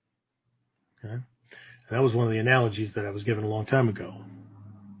 Okay? And that was one of the analogies that I was given a long time ago.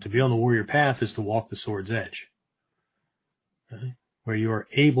 To be on the warrior path is to walk the sword's edge, okay? Where you are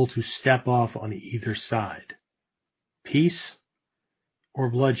able to step off on either side, peace or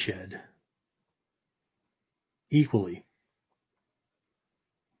bloodshed, equally.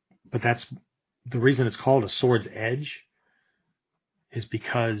 But that's the reason it's called a sword's edge, is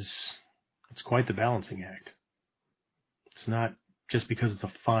because it's quite the balancing act. It's not just because it's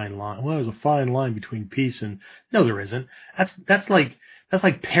a fine line. Well, there's a fine line between peace and... No, there isn't. That's like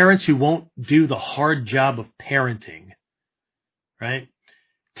parents who won't do the hard job of parenting, right?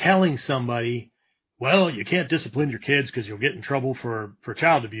 Telling somebody, well, you can't discipline your kids because you'll get in trouble for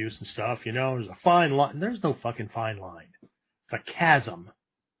child abuse and stuff, you know. There's a fine line. There's no fucking fine line. It's a chasm.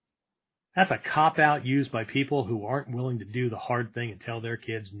 That's a cop-out used by people who aren't willing to do the hard thing and tell their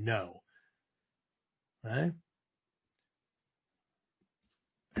kids no. Right?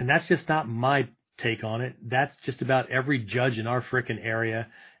 And that's just not my take on it. That's just about every judge in our frickin' area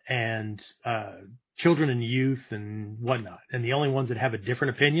and children and youth and whatnot. And the only ones that have a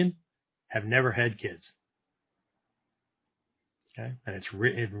different opinion have never had kids. Okay? And it's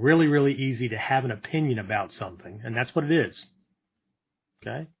really, really easy to have an opinion about something. And that's what it is.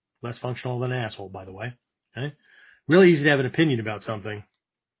 Okay? Less functional than an asshole, by the way. Okay? Really easy to have an opinion about something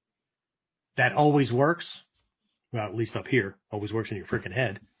that always works. Well, at least up here, always works in your freaking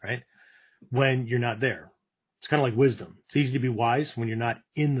head, right? When you're not there. It's kind of like wisdom. It's easy to be wise when you're not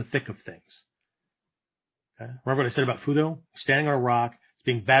in the thick of things. Okay? Remember what I said about Fudo? Standing on a rock, it's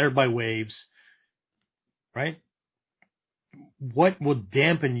being battered by waves, right? What will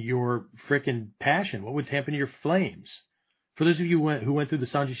dampen your freaking passion? What would dampen your flames? For those of you who went through the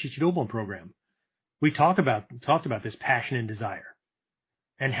Sanji Shichidoban program, we talked about this passion and desire,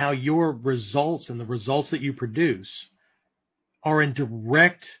 and how your results and the results that you produce are in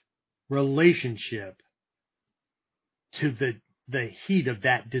direct relationship to the heat of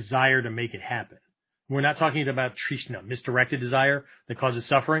that desire to make it happen. We're not talking about trishna, misdirected desire that causes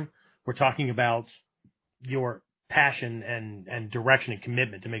suffering. We're talking about your passion and direction and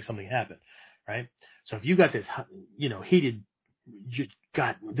commitment to make something happen, right? So if you got this, heated,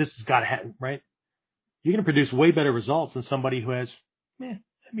 this has got to happen, right? You're going to produce way better results than somebody who has, that'd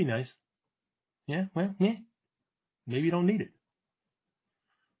be nice. Yeah, well, yeah. Maybe you don't need it.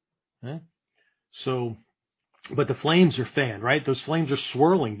 Right? So, but the flames are fanned, right? Those flames are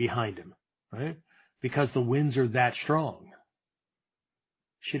swirling behind him, right? Because the winds are that strong.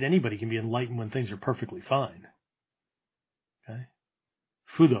 Shit, anybody can be enlightened when things are perfectly fine. Okay?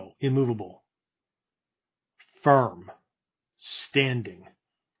 Fudo, immovable. Firm. Standing.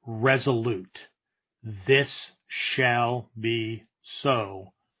 Resolute. This shall be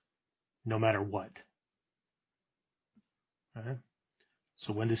so, no matter what. Right?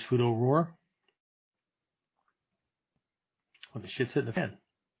 So when does Fudo roar? When the shit's hitting the fan.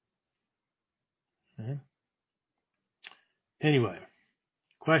 Right? Anyway,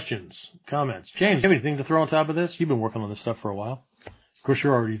 questions, comments. James, you have anything to throw on top of this? You've been working on this stuff for a while. Of course,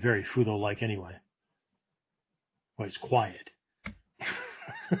 you're already very Fudo-like anyway. Well, it's quiet.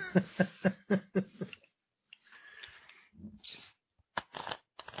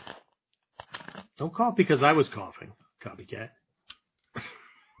 Don't cough because I was coughing, copycat.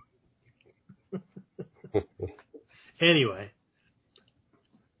 Anyway.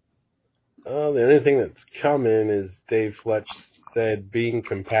 The only thing that's coming is Dave Fletch said being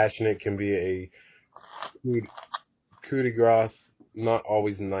compassionate can be a coup de grace, not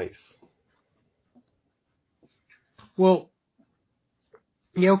always nice. Well,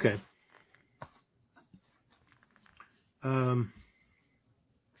 yeah, okay. I've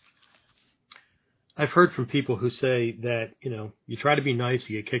heard from people who say that, you try to be nice,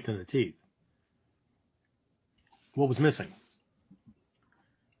 you get kicked in the teeth. What was missing?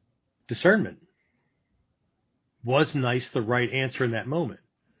 Discernment. Was nice the right answer in that moment?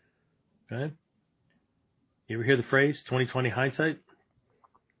 Okay. You ever hear the phrase 2020 hindsight?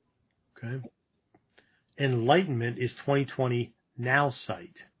 Okay. Enlightenment is 2020 now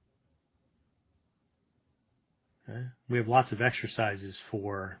sight. Okay. We have lots of exercises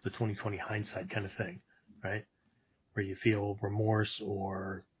for the 2020 hindsight kind of thing, right? Where you feel remorse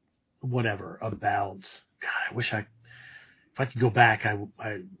or whatever about, God, I wish if I could go back, I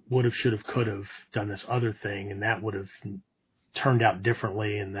would have, should have, could have done this other thing, and that would have turned out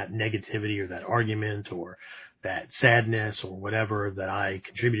differently, and that negativity or that argument or that sadness or whatever that I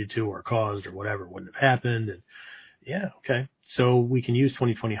contributed to or caused or whatever wouldn't have happened. And yeah, okay. So we can use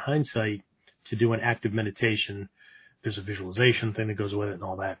 2020 hindsight to do an active meditation. There's a visualization thing that goes with it and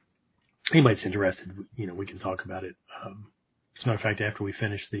all that. Anybody's interested, we can talk about it. As a matter of fact, after we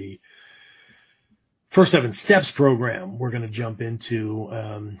finish the first 7 steps program, we're going to jump into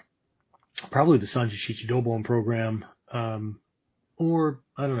probably the Sanji Shichidobon program, or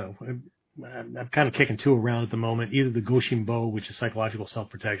I don't know. I'm kind of kicking 2 around at the moment, either the Goshinbo, which is psychological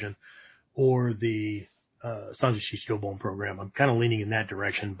self-protection, or the Sanji Shichidobon program. I'm kind of leaning in that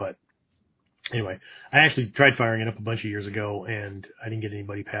direction, but anyway, I actually tried firing it up a bunch of years ago, and I didn't get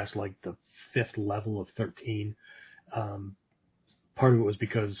anybody past like the 5th level of 13. Part of it was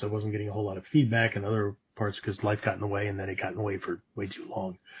because I wasn't getting a whole lot of feedback, and other parts because life got in the way, and then it got in the way for way too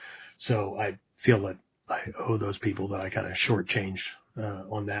long. So I feel that I owe those people that I kind of shortchanged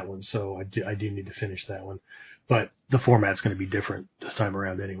on that one. So I do need to finish that one. But the format's going to be different this time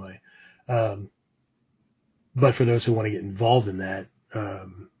around anyway. But for those who want to get involved in that,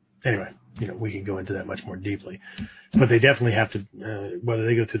 anyway, we can go into that much more deeply. But they definitely have to, whether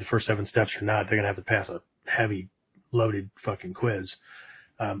they go through the first 7 steps or not, they're going to have to pass a heavy loaded fucking quiz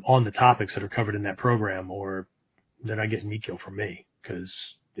on the topics that are covered in that program, or they're not getting Mikkyo from me, because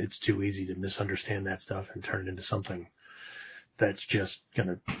it's too easy to misunderstand that stuff and turn it into something that's just going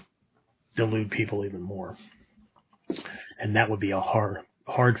to delude people even more. And that would be a hard,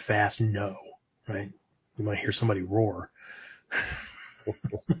 fast no, right? You might hear somebody roar.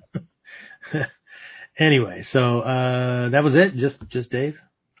 Anyway, so that was it? Just Dave?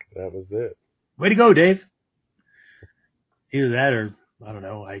 That was it. Way to go, Dave. Either that or, I don't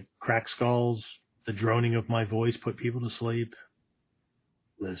know, I crack skulls, the droning of my voice put people to sleep.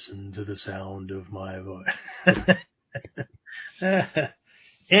 Listen to the sound of my voice.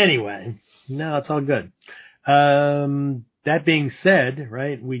 Anyway, no, it's all good. That being said,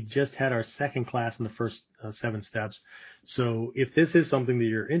 right, we just had our second class in the first 7 steps. So if this is something that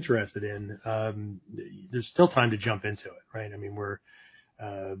you're interested in, there's still time to jump into it, right? I mean,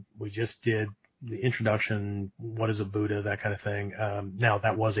 we just did the introduction, what is a Buddha, that kind of thing. Now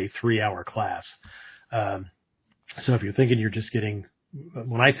that was a 3-hour class. So if you're thinking you're just getting,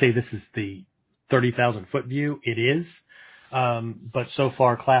 when I say this is the 30,000 foot view, it is. But so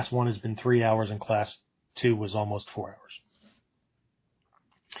far class 1 has been 3 hours and class 2 was almost 4 hours.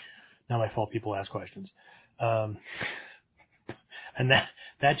 Not my fault people ask questions. And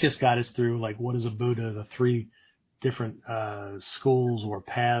that just got us through, like, what is a Buddha, the 3 different schools or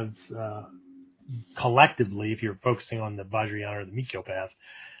paths collectively, if you're focusing on the Vajrayana or the Mikkyo path,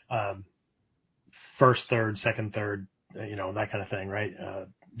 first, third, second, third, that kind of thing, right?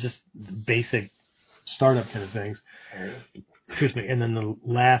 Just basic startup kind of things. Excuse me. And then the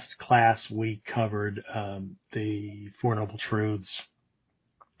last class we covered the 4 Noble Truths.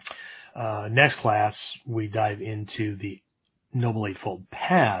 Next class we dive into the Noble Eightfold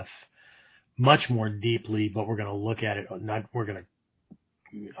Path much more deeply, but we're going to look at it. We're going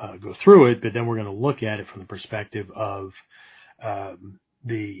to go through it, but then we're going to look at it from the perspective of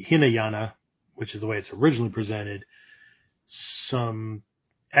the Hinayana, which is the way it's originally presented, some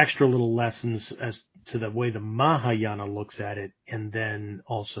extra little lessons as to the way the Mahayana looks at it, and then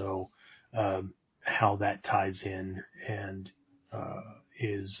also how that ties in and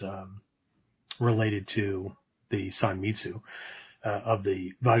is related to the Sanmitsu of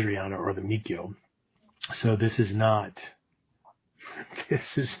the Vajrayana or the Mikkyo. So this is not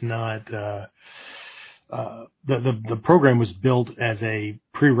the program was built as a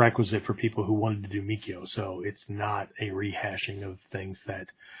prerequisite for people who wanted to do Mikkyo. So it's not a rehashing of things that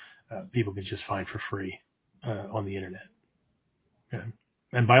people can just find for free on the internet. Okay.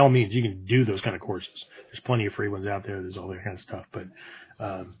 And by all means, you can do those kind of courses. There's plenty of free ones out there. There's all that kind of stuff. But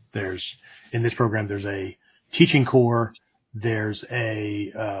in this program, there's a teaching core. There's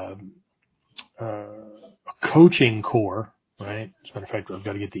a coaching core, right? As a matter of fact, I've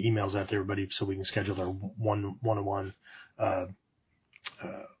got to get the emails out to everybody so we can schedule their one-on-one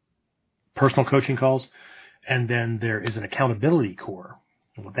personal coaching calls. And then there is an accountability core.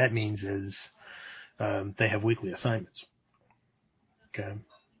 And what that means is they have weekly assignments. Okay.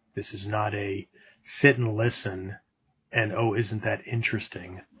 This is not a sit and listen and, oh, isn't that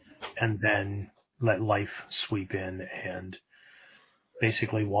interesting? And then let life sweep in and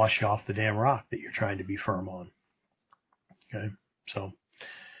basically wash off the damn rock that you're trying to be firm on. Okay. So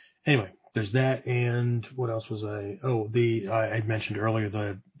anyway, there's that. And what else was I mentioned earlier,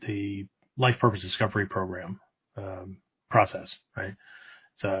 the life purpose discovery program, process, right?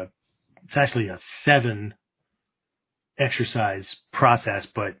 It's actually a 7 exercise process,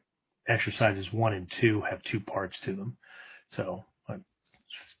 but exercises 1 and 2 have 2 parts to them. So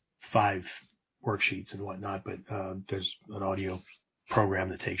 5 worksheets and whatnot, but there's an audio program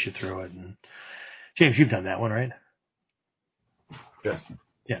that takes you through it. And James, you've done that one, right? Yes.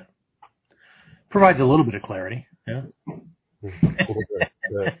 Yeah. Provides a little bit of clarity. Yeah.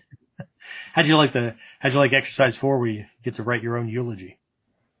 How'd you like exercise 4 where you get to write your own eulogy?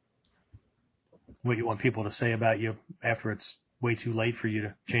 What you want people to say about you after it's way too late for you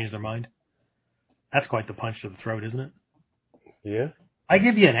to change their mind? That's quite the punch to the throat, isn't it? Yeah. I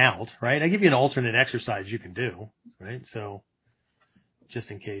give you an out, right? I give you an alternate exercise you can do, right? So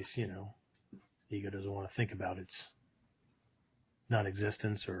just in case, ego doesn't want to think about its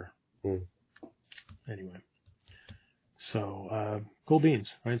non-existence or anyway. So cool beans,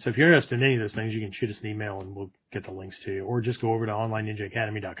 right? So if you're interested in any of those things, you can shoot us an email and we'll get the links to you, or just go over to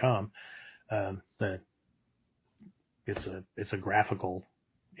onlineninjaacademy.com. It's a graphical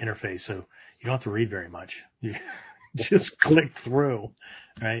interface, so you don't have to read very much. You just click through,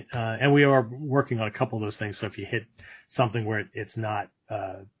 right? And we are working on a couple of those things. So if you hit something where it's not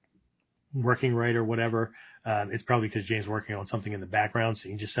working right or whatever, it's probably because James is working on something in the background. So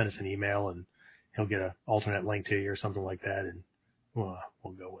you can just send us an email and he'll get an alternate link to you or something like that, and we'll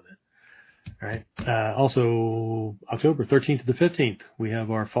go with it. All right. Also, October 13th to the 15th, we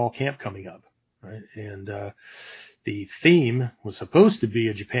have our fall camp coming up, right? And the theme was supposed to be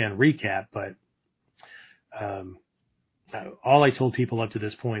a Japan recap, but all I told people up to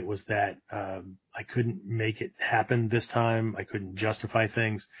this point was that I couldn't make it happen this time. I couldn't justify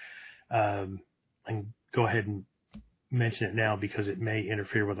things. And go ahead and mention it now because it may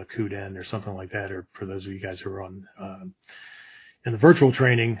interfere with a KUDEN or something like that. Or for those of you guys who are on in the virtual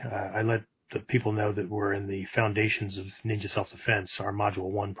training, I let the people know that we're in the Foundations of Ninja Self-Defense, our Module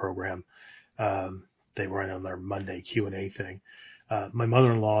 1 program. They were on their Monday Q&A thing. My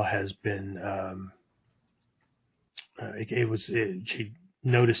mother-in-law has been, she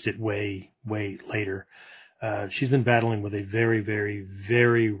noticed it way later. She's been battling with a very, very,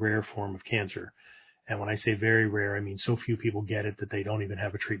 very rare form of cancer. And when I say very rare, I mean so few people get it that they don't even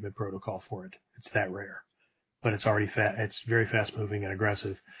have a treatment protocol for it. It's that rare. But it's already it's very fast moving and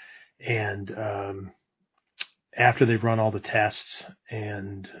aggressive. And after they've run all the tests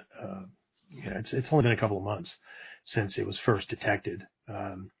and it's only been a couple of months since it was first detected.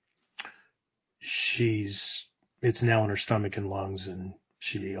 It's now in her stomach and lungs, and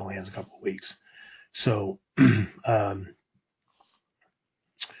she only has a couple of weeks. So I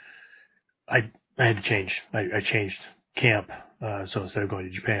had to change. I changed camp. So instead of going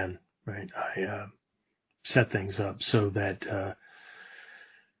to Japan, right, I set things up so that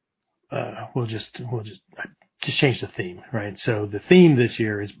we'll just change the theme, right? So the theme this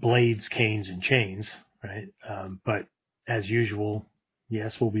year is blades, canes, and chains, right? But as usual,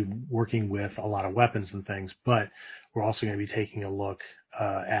 yes, we'll be working with a lot of weapons and things, but we're also going to be taking a look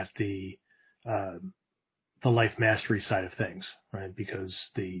at the life mastery side of things, right? Because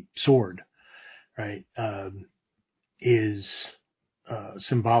the sword, right, is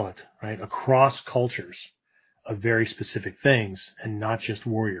symbolic, right, across cultures of very specific things, and not just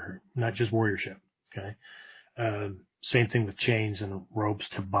warriorship. Okay. Same thing with chains and ropes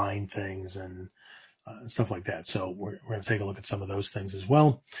to bind things and stuff like that. So we're going to take a look at some of those things as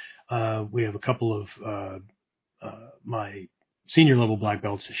well. We have a couple of my senior level black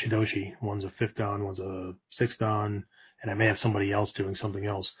belts at Shidoshi. One's a 5th dan, one's a 6th dan, and I may have somebody else doing something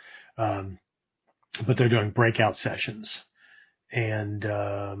else. But they're doing breakout sessions. And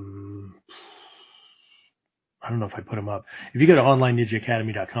I don't know if I put them up. If you go to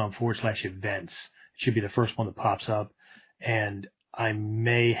onlineninjaacademy.com/events, it should be the first one that pops up. And I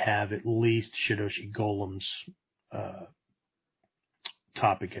may have at least Shidoshi Golem's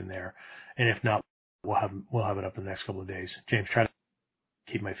topic in there. And if not, we'll have it up in the next couple of days. James, try to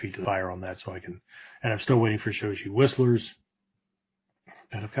keep my feet to the fire on that so I can. And I'm still waiting for Shidoshi Whistlers.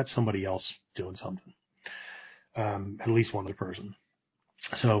 And I've got somebody else doing something. At least one other person.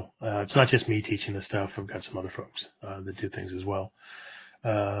 So it's not just me teaching this stuff. I've got some other folks that do things as well.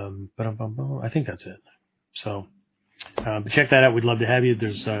 But I think that's it. So but check that out. We'd love to have you.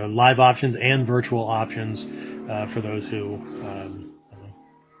 There's live options and virtual options for those who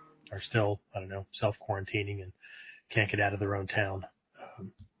are still, self-quarantining and can't get out of their own town,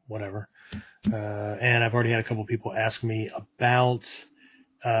 whatever. And I've already had a couple of people ask me about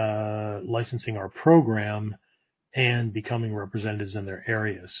licensing our program and becoming representatives in their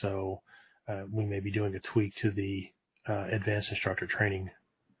area. So we may be doing a tweak to the Advanced Instructor Training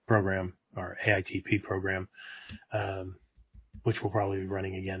program, our AITP program, which we'll probably be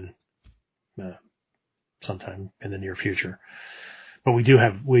running again sometime in the near future. But we do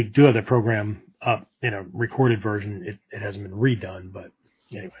have the program up in a recorded version. It hasn't been redone, but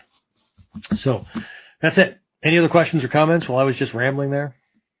anyway. So that's it. Any other questions or comments while I was just rambling there?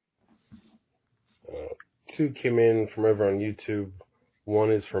 2 came in from over on YouTube.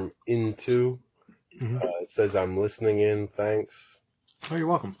 One is from Into. It says, I'm listening in, thanks. Oh, you're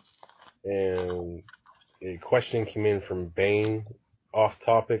welcome. And a question came in from Bane. Off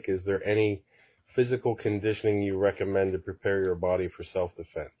topic, is there any physical conditioning you recommend to prepare your body for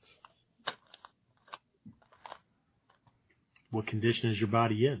self-defense? What condition is your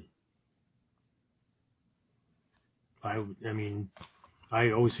body in? I mean,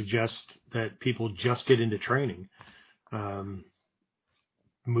 I always suggest that people just get into training,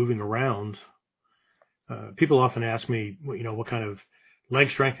 moving around. People often ask me, what kind of leg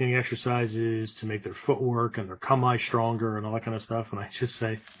strengthening exercises to make their footwork and their kami stronger and all that kind of stuff. And I just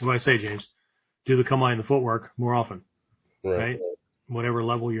say, what do I say, James? Do the kami and the footwork more often, right? Whatever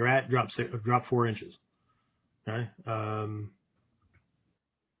level you're at, drop 4 inches. Okay.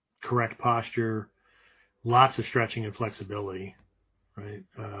 Correct posture, lots of stretching and flexibility, right?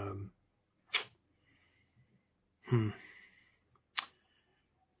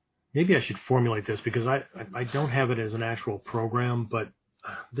 Maybe I should formulate this because I don't have it as an actual program, but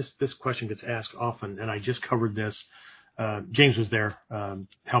this question gets asked often, and I just covered this. James was there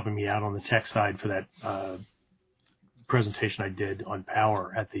helping me out on the tech side for that presentation I did on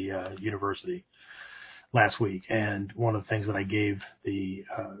power at the university last week. And one of the things that I gave the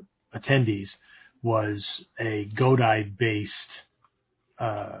attendees was a Godai-based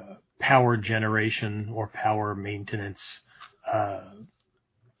power generation or power maintenance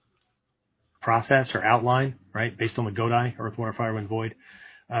process or outline, right, based on the Godai, Earth, Water, Fire, Wind, Void.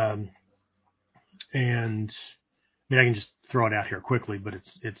 And I mean, I can just throw it out here quickly, but it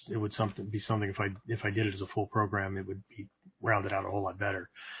would be something if I did it as a full program, it would be rounded out a whole lot better.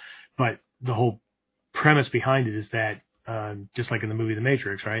 But the whole premise behind it is that just like in the movie The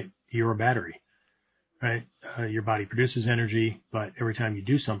Matrix, right, you're a battery, right? Your body produces energy, but every time you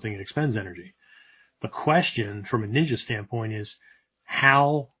do something, it expends energy. The question from a ninja standpoint is,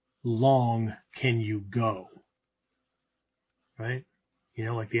 how long can you go, right?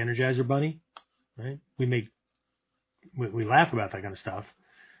 Like the Energizer Bunny, right? We laugh about that kind of stuff,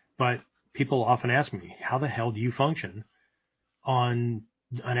 but people often ask me, how the hell do you function on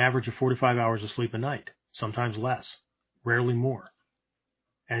an average of 4 to 5 hours of sleep a night? Sometimes less, rarely more,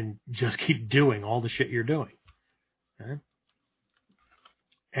 and just keep doing all the shit you're doing, okay?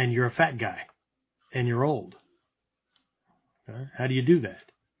 And you're a fat guy, and you're old. Okay? How do you do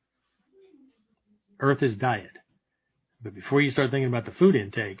that? Earth is diet. But before you start thinking about the food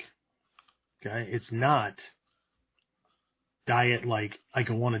intake, okay, it's not diet like I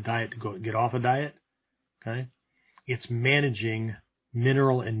can want a diet to go get off a diet, okay? It's managing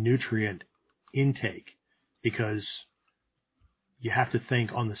mineral and nutrient intake, because you have to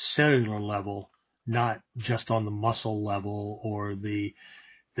think on the cellular level, not just on the muscle level or the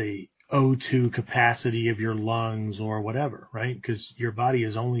O2 capacity of your lungs or whatever, right? Because your body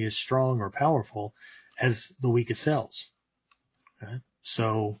is only as strong or powerful as the weakest cells. Okay?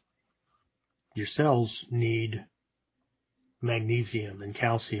 So your cells need magnesium and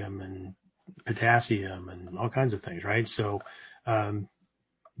calcium and potassium and all kinds of things, right? So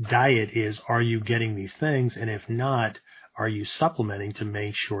diet is, are you getting these things? And if not, are you supplementing to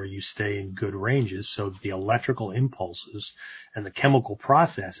make sure you stay in good ranges so the electrical impulses and the chemical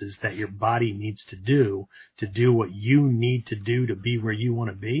processes that your body needs to do what you need to do to be where you want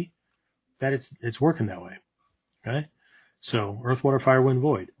to be, that it's working that way, okay? So Earth, Water, Fire, Wind,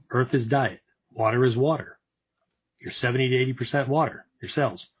 Void. Earth is diet. Water is water. You're 70 to 80% water, your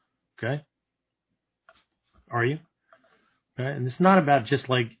cells, okay? Are you? Okay? And it's not about just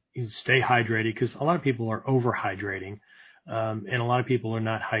like you stay hydrated, because a lot of people are overhydrating. And a lot of people are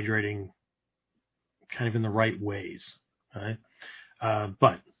not hydrating kind of in the right ways, right?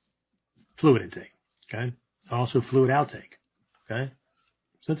 But fluid intake, okay? Also fluid outtake, okay?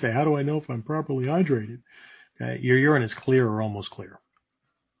 Sensei, how do I know if I'm properly hydrated? Okay? Your urine is clear or almost clear.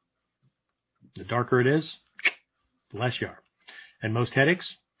 The darker it is, the less you are. And most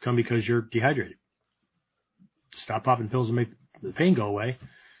headaches come because you're dehydrated. Stop popping pills and make the pain go away,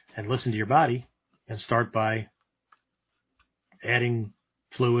 and listen to your body and start by adding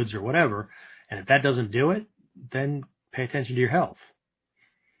fluids or whatever. And if that doesn't do it, then pay attention to your health.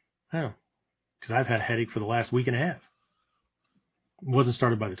 Oh, because I've had a headache for the last week and a half. It wasn't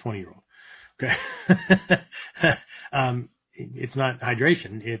started by the 20-year-old. Okay. It's not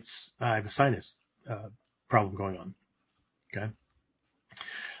hydration. It's I have a sinus problem going on. Okay.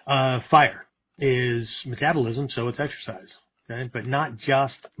 Fire. is metabolism, so it's exercise, okay? But not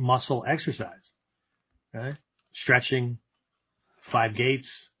just muscle exercise, okay? Stretching, 5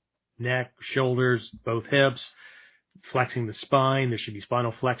 gates, neck, shoulders, both hips, flexing the spine. There should be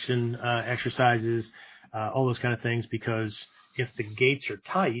spinal flexion exercises, all those kind of things, because if the gates are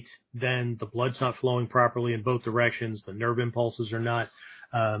tight, then the blood's not flowing properly in both directions. The nerve impulses are not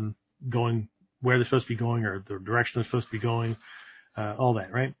going where they're supposed to be going or the direction they're supposed to be going, all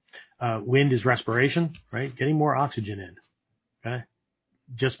that, right? Wind is respiration, right? Getting more oxygen in, okay?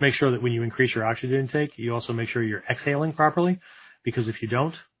 Just make sure that when you increase your oxygen intake, you also make sure you're exhaling properly, because if you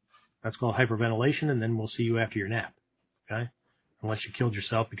don't, that's called hyperventilation, and then we'll see you after your nap, okay? Unless you killed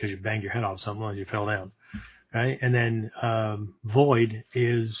yourself because you banged your head off something as you fell down, okay? And then void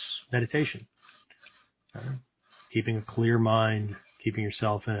is meditation, okay? Keeping a clear mind, keeping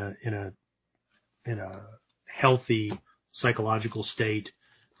yourself in a healthy psychological state,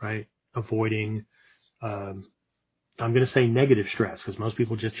 right? Avoiding, I'm going to say negative stress, because most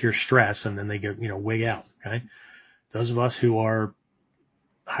people just hear stress and then they get, wig out, okay? Those of us who are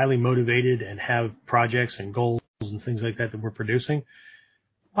highly motivated and have projects and goals and things like that we're producing,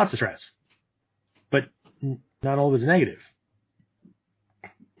 lots of stress, but not all of it's negative,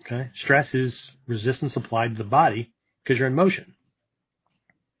 okay? Stress is resistance applied to the body because you're in motion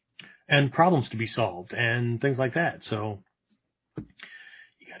and problems to be solved and things like that. So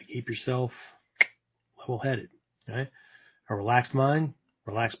you got to keep yourself level-headed, okay? A relaxed mind,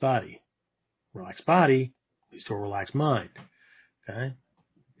 relaxed body. Relaxed body leads to a relaxed mind, okay?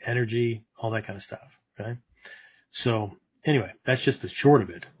 Energy, all that kind of stuff, okay? So anyway, that's just the short of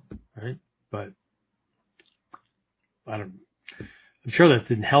it, right? But I'm sure that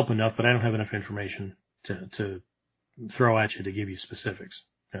didn't help enough, but I don't have enough information to throw at you to give you specifics,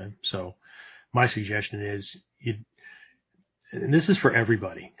 okay? So my suggestion is and this is for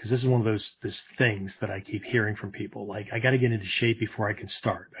everybody, because this is one of those things that I keep hearing from people. Like, I got to get into shape before I can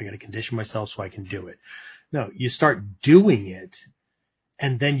start. I got to condition myself so I can do it. No, you start doing it,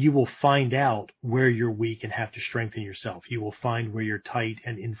 and then you will find out where you're weak and have to strengthen yourself. You will find where you're tight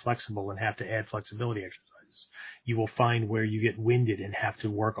and inflexible and have to add flexibility exercises. You will find where you get winded and have to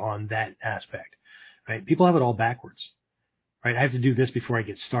work on that aspect, right? People have it all backwards, right? I have to do this before I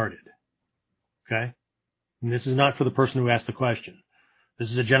get started, okay? And this is not for the person who asked the question. This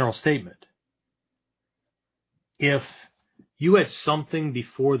is a general statement. If you had something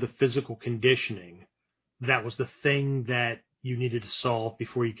before the physical conditioning that was the thing that you needed to solve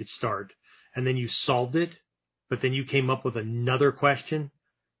before you could start, and then you solved it, but then you came up with another question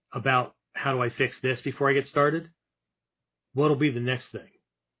about how do I fix this before I get started, what'll be the next thing?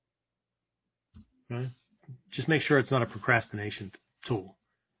 Okay? Just make sure it's not a procrastination tool.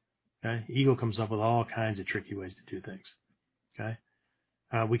 Okay? Ego comes up with all kinds of tricky ways to do things. Okay?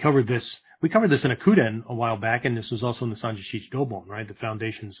 We covered this in a KUDEN a while back, and this was also in the Sanjushichi Dobon, right? The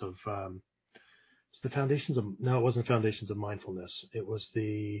foundations of no, it wasn't foundations of mindfulness. It was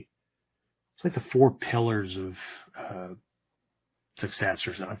like the 4 pillars of success,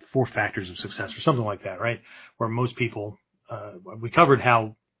 or 4 factors of success, or something like that, right? Where most people, we covered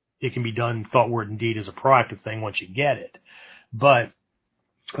how it can be done, thought, word, and deed as a proactive thing once you get it, but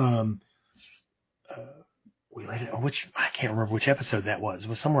we laid it, I can't remember which episode that was. It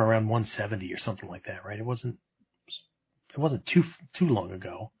was somewhere around 170 or something like that, right? It wasn't too long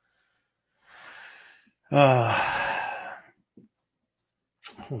ago. Hold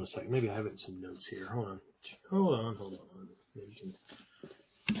on a second. Maybe I have it in some notes here. Hold on. Maybe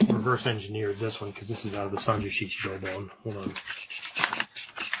you can reverse engineer this one, because this is out of the Sanjushichi Dobon. Hold on.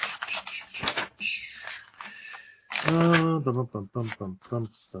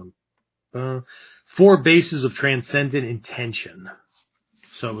 4 bases of transcendent intention.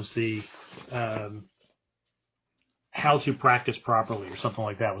 So it was the how to practice properly, or something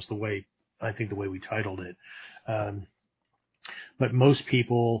like that was the way we titled it. But most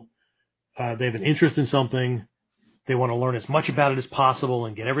people, they have an interest in something. They want to learn as much about it as possible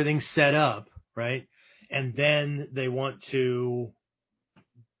and get everything set up, right? And then they want to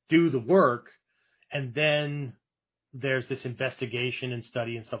do the work, and then there's this investigation and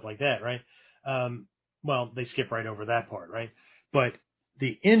study and stuff like that, right? Well, they skip right over that part, right? But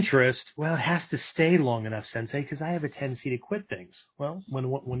the interest, well, it has to stay long enough, Sensei, because I have a tendency to quit things. Well,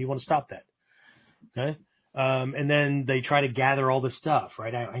 when you want to stop that, okay? And then they try to gather all this stuff,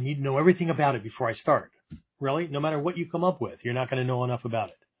 right? I need to know everything about it before I start. Really? No matter what you come up with, you're not going to know enough about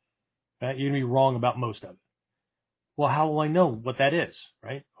it, right? You're going to be wrong about most of it. Well, how will I know what that is,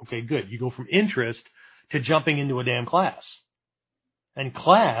 right? Okay, good. You go from interest to jumping into a damn class. And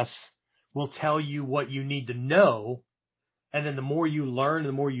class will tell you what you need to know And then the more you learn,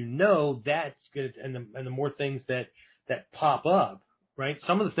 the more you know, that's good. And the more things that pop up, right?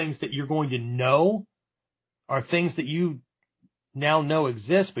 Some of the things that you're going to know are things that you now know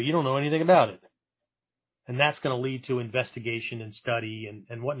exist, but you don't know anything about it. And that's going to lead to investigation and study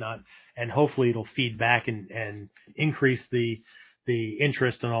and whatnot. And hopefully it'll feed back and increase the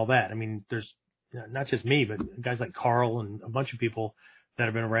interest and all that. I mean, there's not just me, but guys like Carl and a bunch of people that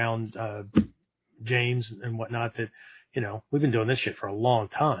have been around, James and whatnot, that, we've been doing this shit for a long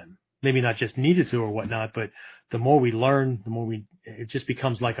time. Maybe not just needed to or whatnot, but the more we learn, it just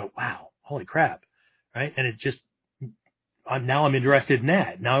becomes like wow, holy crap. Right. And now I'm interested in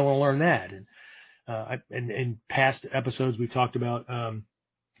that. Now I want to learn that. And in past episodes, we've talked about,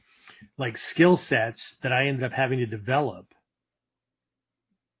 like skill sets that I ended up having to develop,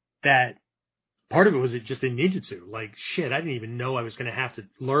 that part of it was just in Ninjutsu. Like, shit, I didn't even know I was going to have to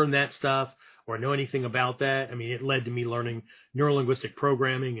learn that stuff or know anything about that. I mean, it led to me learning neurolinguistic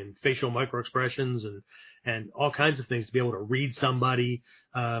programming and facial microexpressions and all kinds of things to be able to read somebody,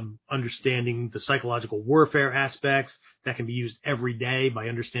 understanding the psychological warfare aspects that can be used every day by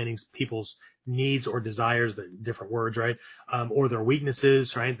understanding people's needs or desires, the different words, right? Or their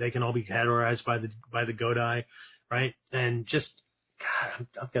weaknesses, right? They can all be categorized by the Godai, right? And just, God,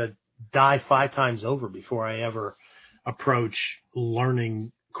 I'm going to die 5 times over before I ever approach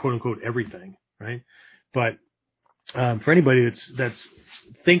learning, quote unquote, everything, right? But for anybody that's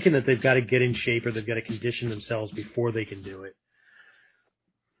thinking that they've got to get in shape or they've got to condition themselves before they can do it,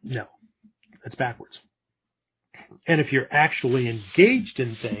 no, that's backwards. And if you're actually engaged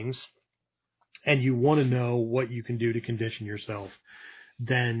in things and you want to know what you can do to condition yourself,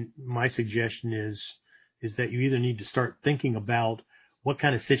 then my suggestion is that you either need to start thinking about what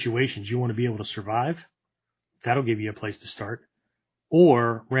kind of situations you want to be able to survive. That'll give you a place to start.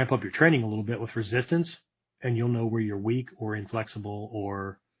 Or ramp up your training a little bit with resistance, and you'll know where you're weak or inflexible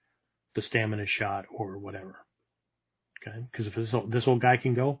or the stamina shot or whatever. Okay? Because if this old guy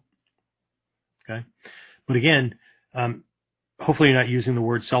can go, okay? But again, hopefully you're not using the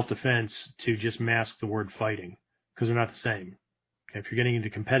word self-defense to just mask the word fighting, because they're not the same. Okay? If you're getting into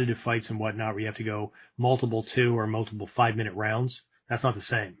competitive fights and whatnot, where you have to go multiple 2 or multiple 5-minute rounds, that's not the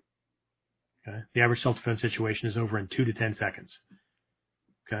same. Okay? The average self-defense situation is over in 2 to 10 seconds.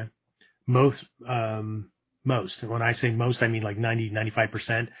 Okay? Most, when I say most, I mean like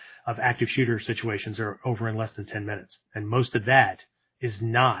 95% of active shooter situations are over in less than 10 minutes. And most of that is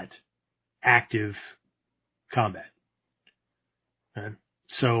not active combat. Okay?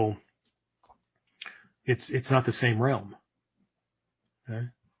 So it's not the same realm. Okay?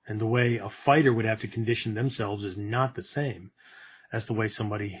 And the way a fighter would have to condition themselves is not the same as the way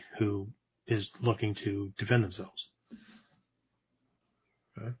somebody who is looking to defend themselves.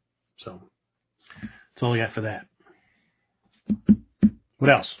 Okay? So that's all I got for that. What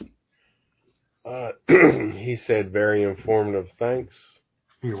else? He said, very informative, thanks.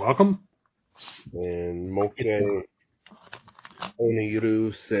 You're welcome. And Moke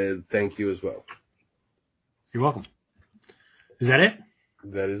Oniru said, thank you as well. You're welcome. Is that it?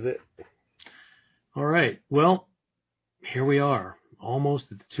 That is it. All right. Well, here we are,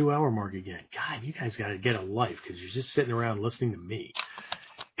 almost at the 2-hour mark again. God, you guys got to get a life because you're just sitting around listening to me.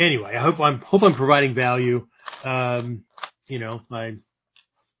 Anyway, I hope I'm providing value. I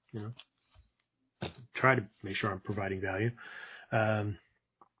try to make sure I'm providing value.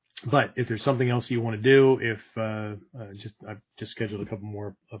 But if there's something else you want to do, I've just scheduled a couple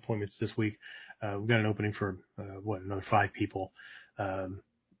more appointments this week. We've got an opening for another 5 people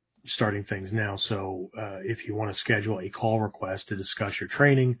starting things now. So if you want to schedule a call request to discuss your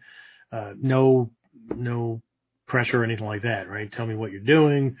training, no pressure or anything like that, right? Tell me what you're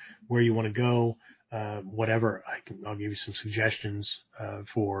doing, where you want to go, whatever. I'll give you some suggestions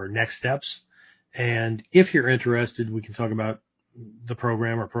for next steps. And if you're interested, we can talk about the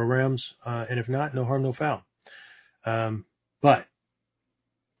program or programs. And if not, no harm, no foul. But,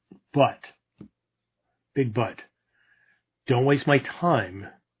 big but, don't waste my time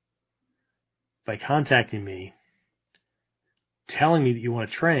by contacting me, telling me that you want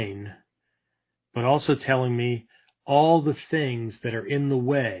to train, but also telling me all the things that are in the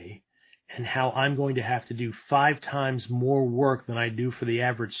way and how I'm going to have to do 5 times more work than I do for the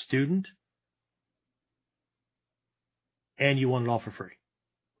average student, and you want it all for free.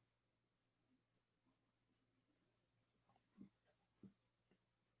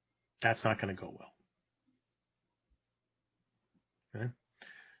 That's not going to go well. Okay?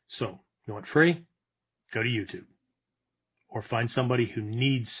 So, you want free? Go to YouTube. Or find somebody who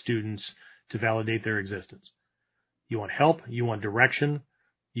needs students to validate their existence. You want help? You want direction?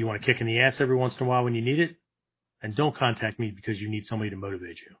 You want a kick in the ass every once in a while when you need it? And don't contact me because you need somebody to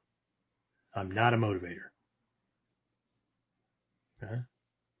motivate you. I'm not a motivator. Okay?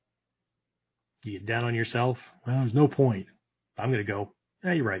 You get down on yourself? Well, there's no point. I'm going to go.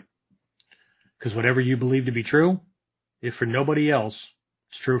 Yeah, you're right. Because whatever you believe to be true, if for nobody else,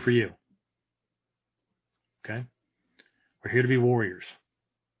 it's true for you. Okay? We're here to be warriors,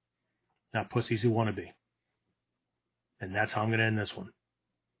 not pussies who want to be. And that's how I'm going to end this one.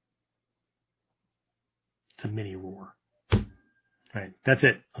 It's a mini roar. All right, that's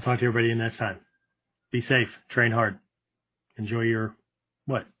it. I'll talk to everybody in next time. Be safe. Train hard. Enjoy your,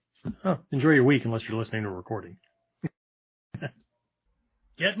 what? Oh, enjoy your week unless you're listening to a recording.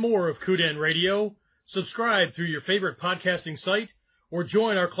 Get more of KUDEN Radio, subscribe through your favorite podcasting site, or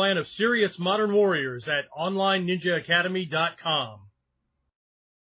join our clan of serious modern warriors at onlineninjaacademy.com.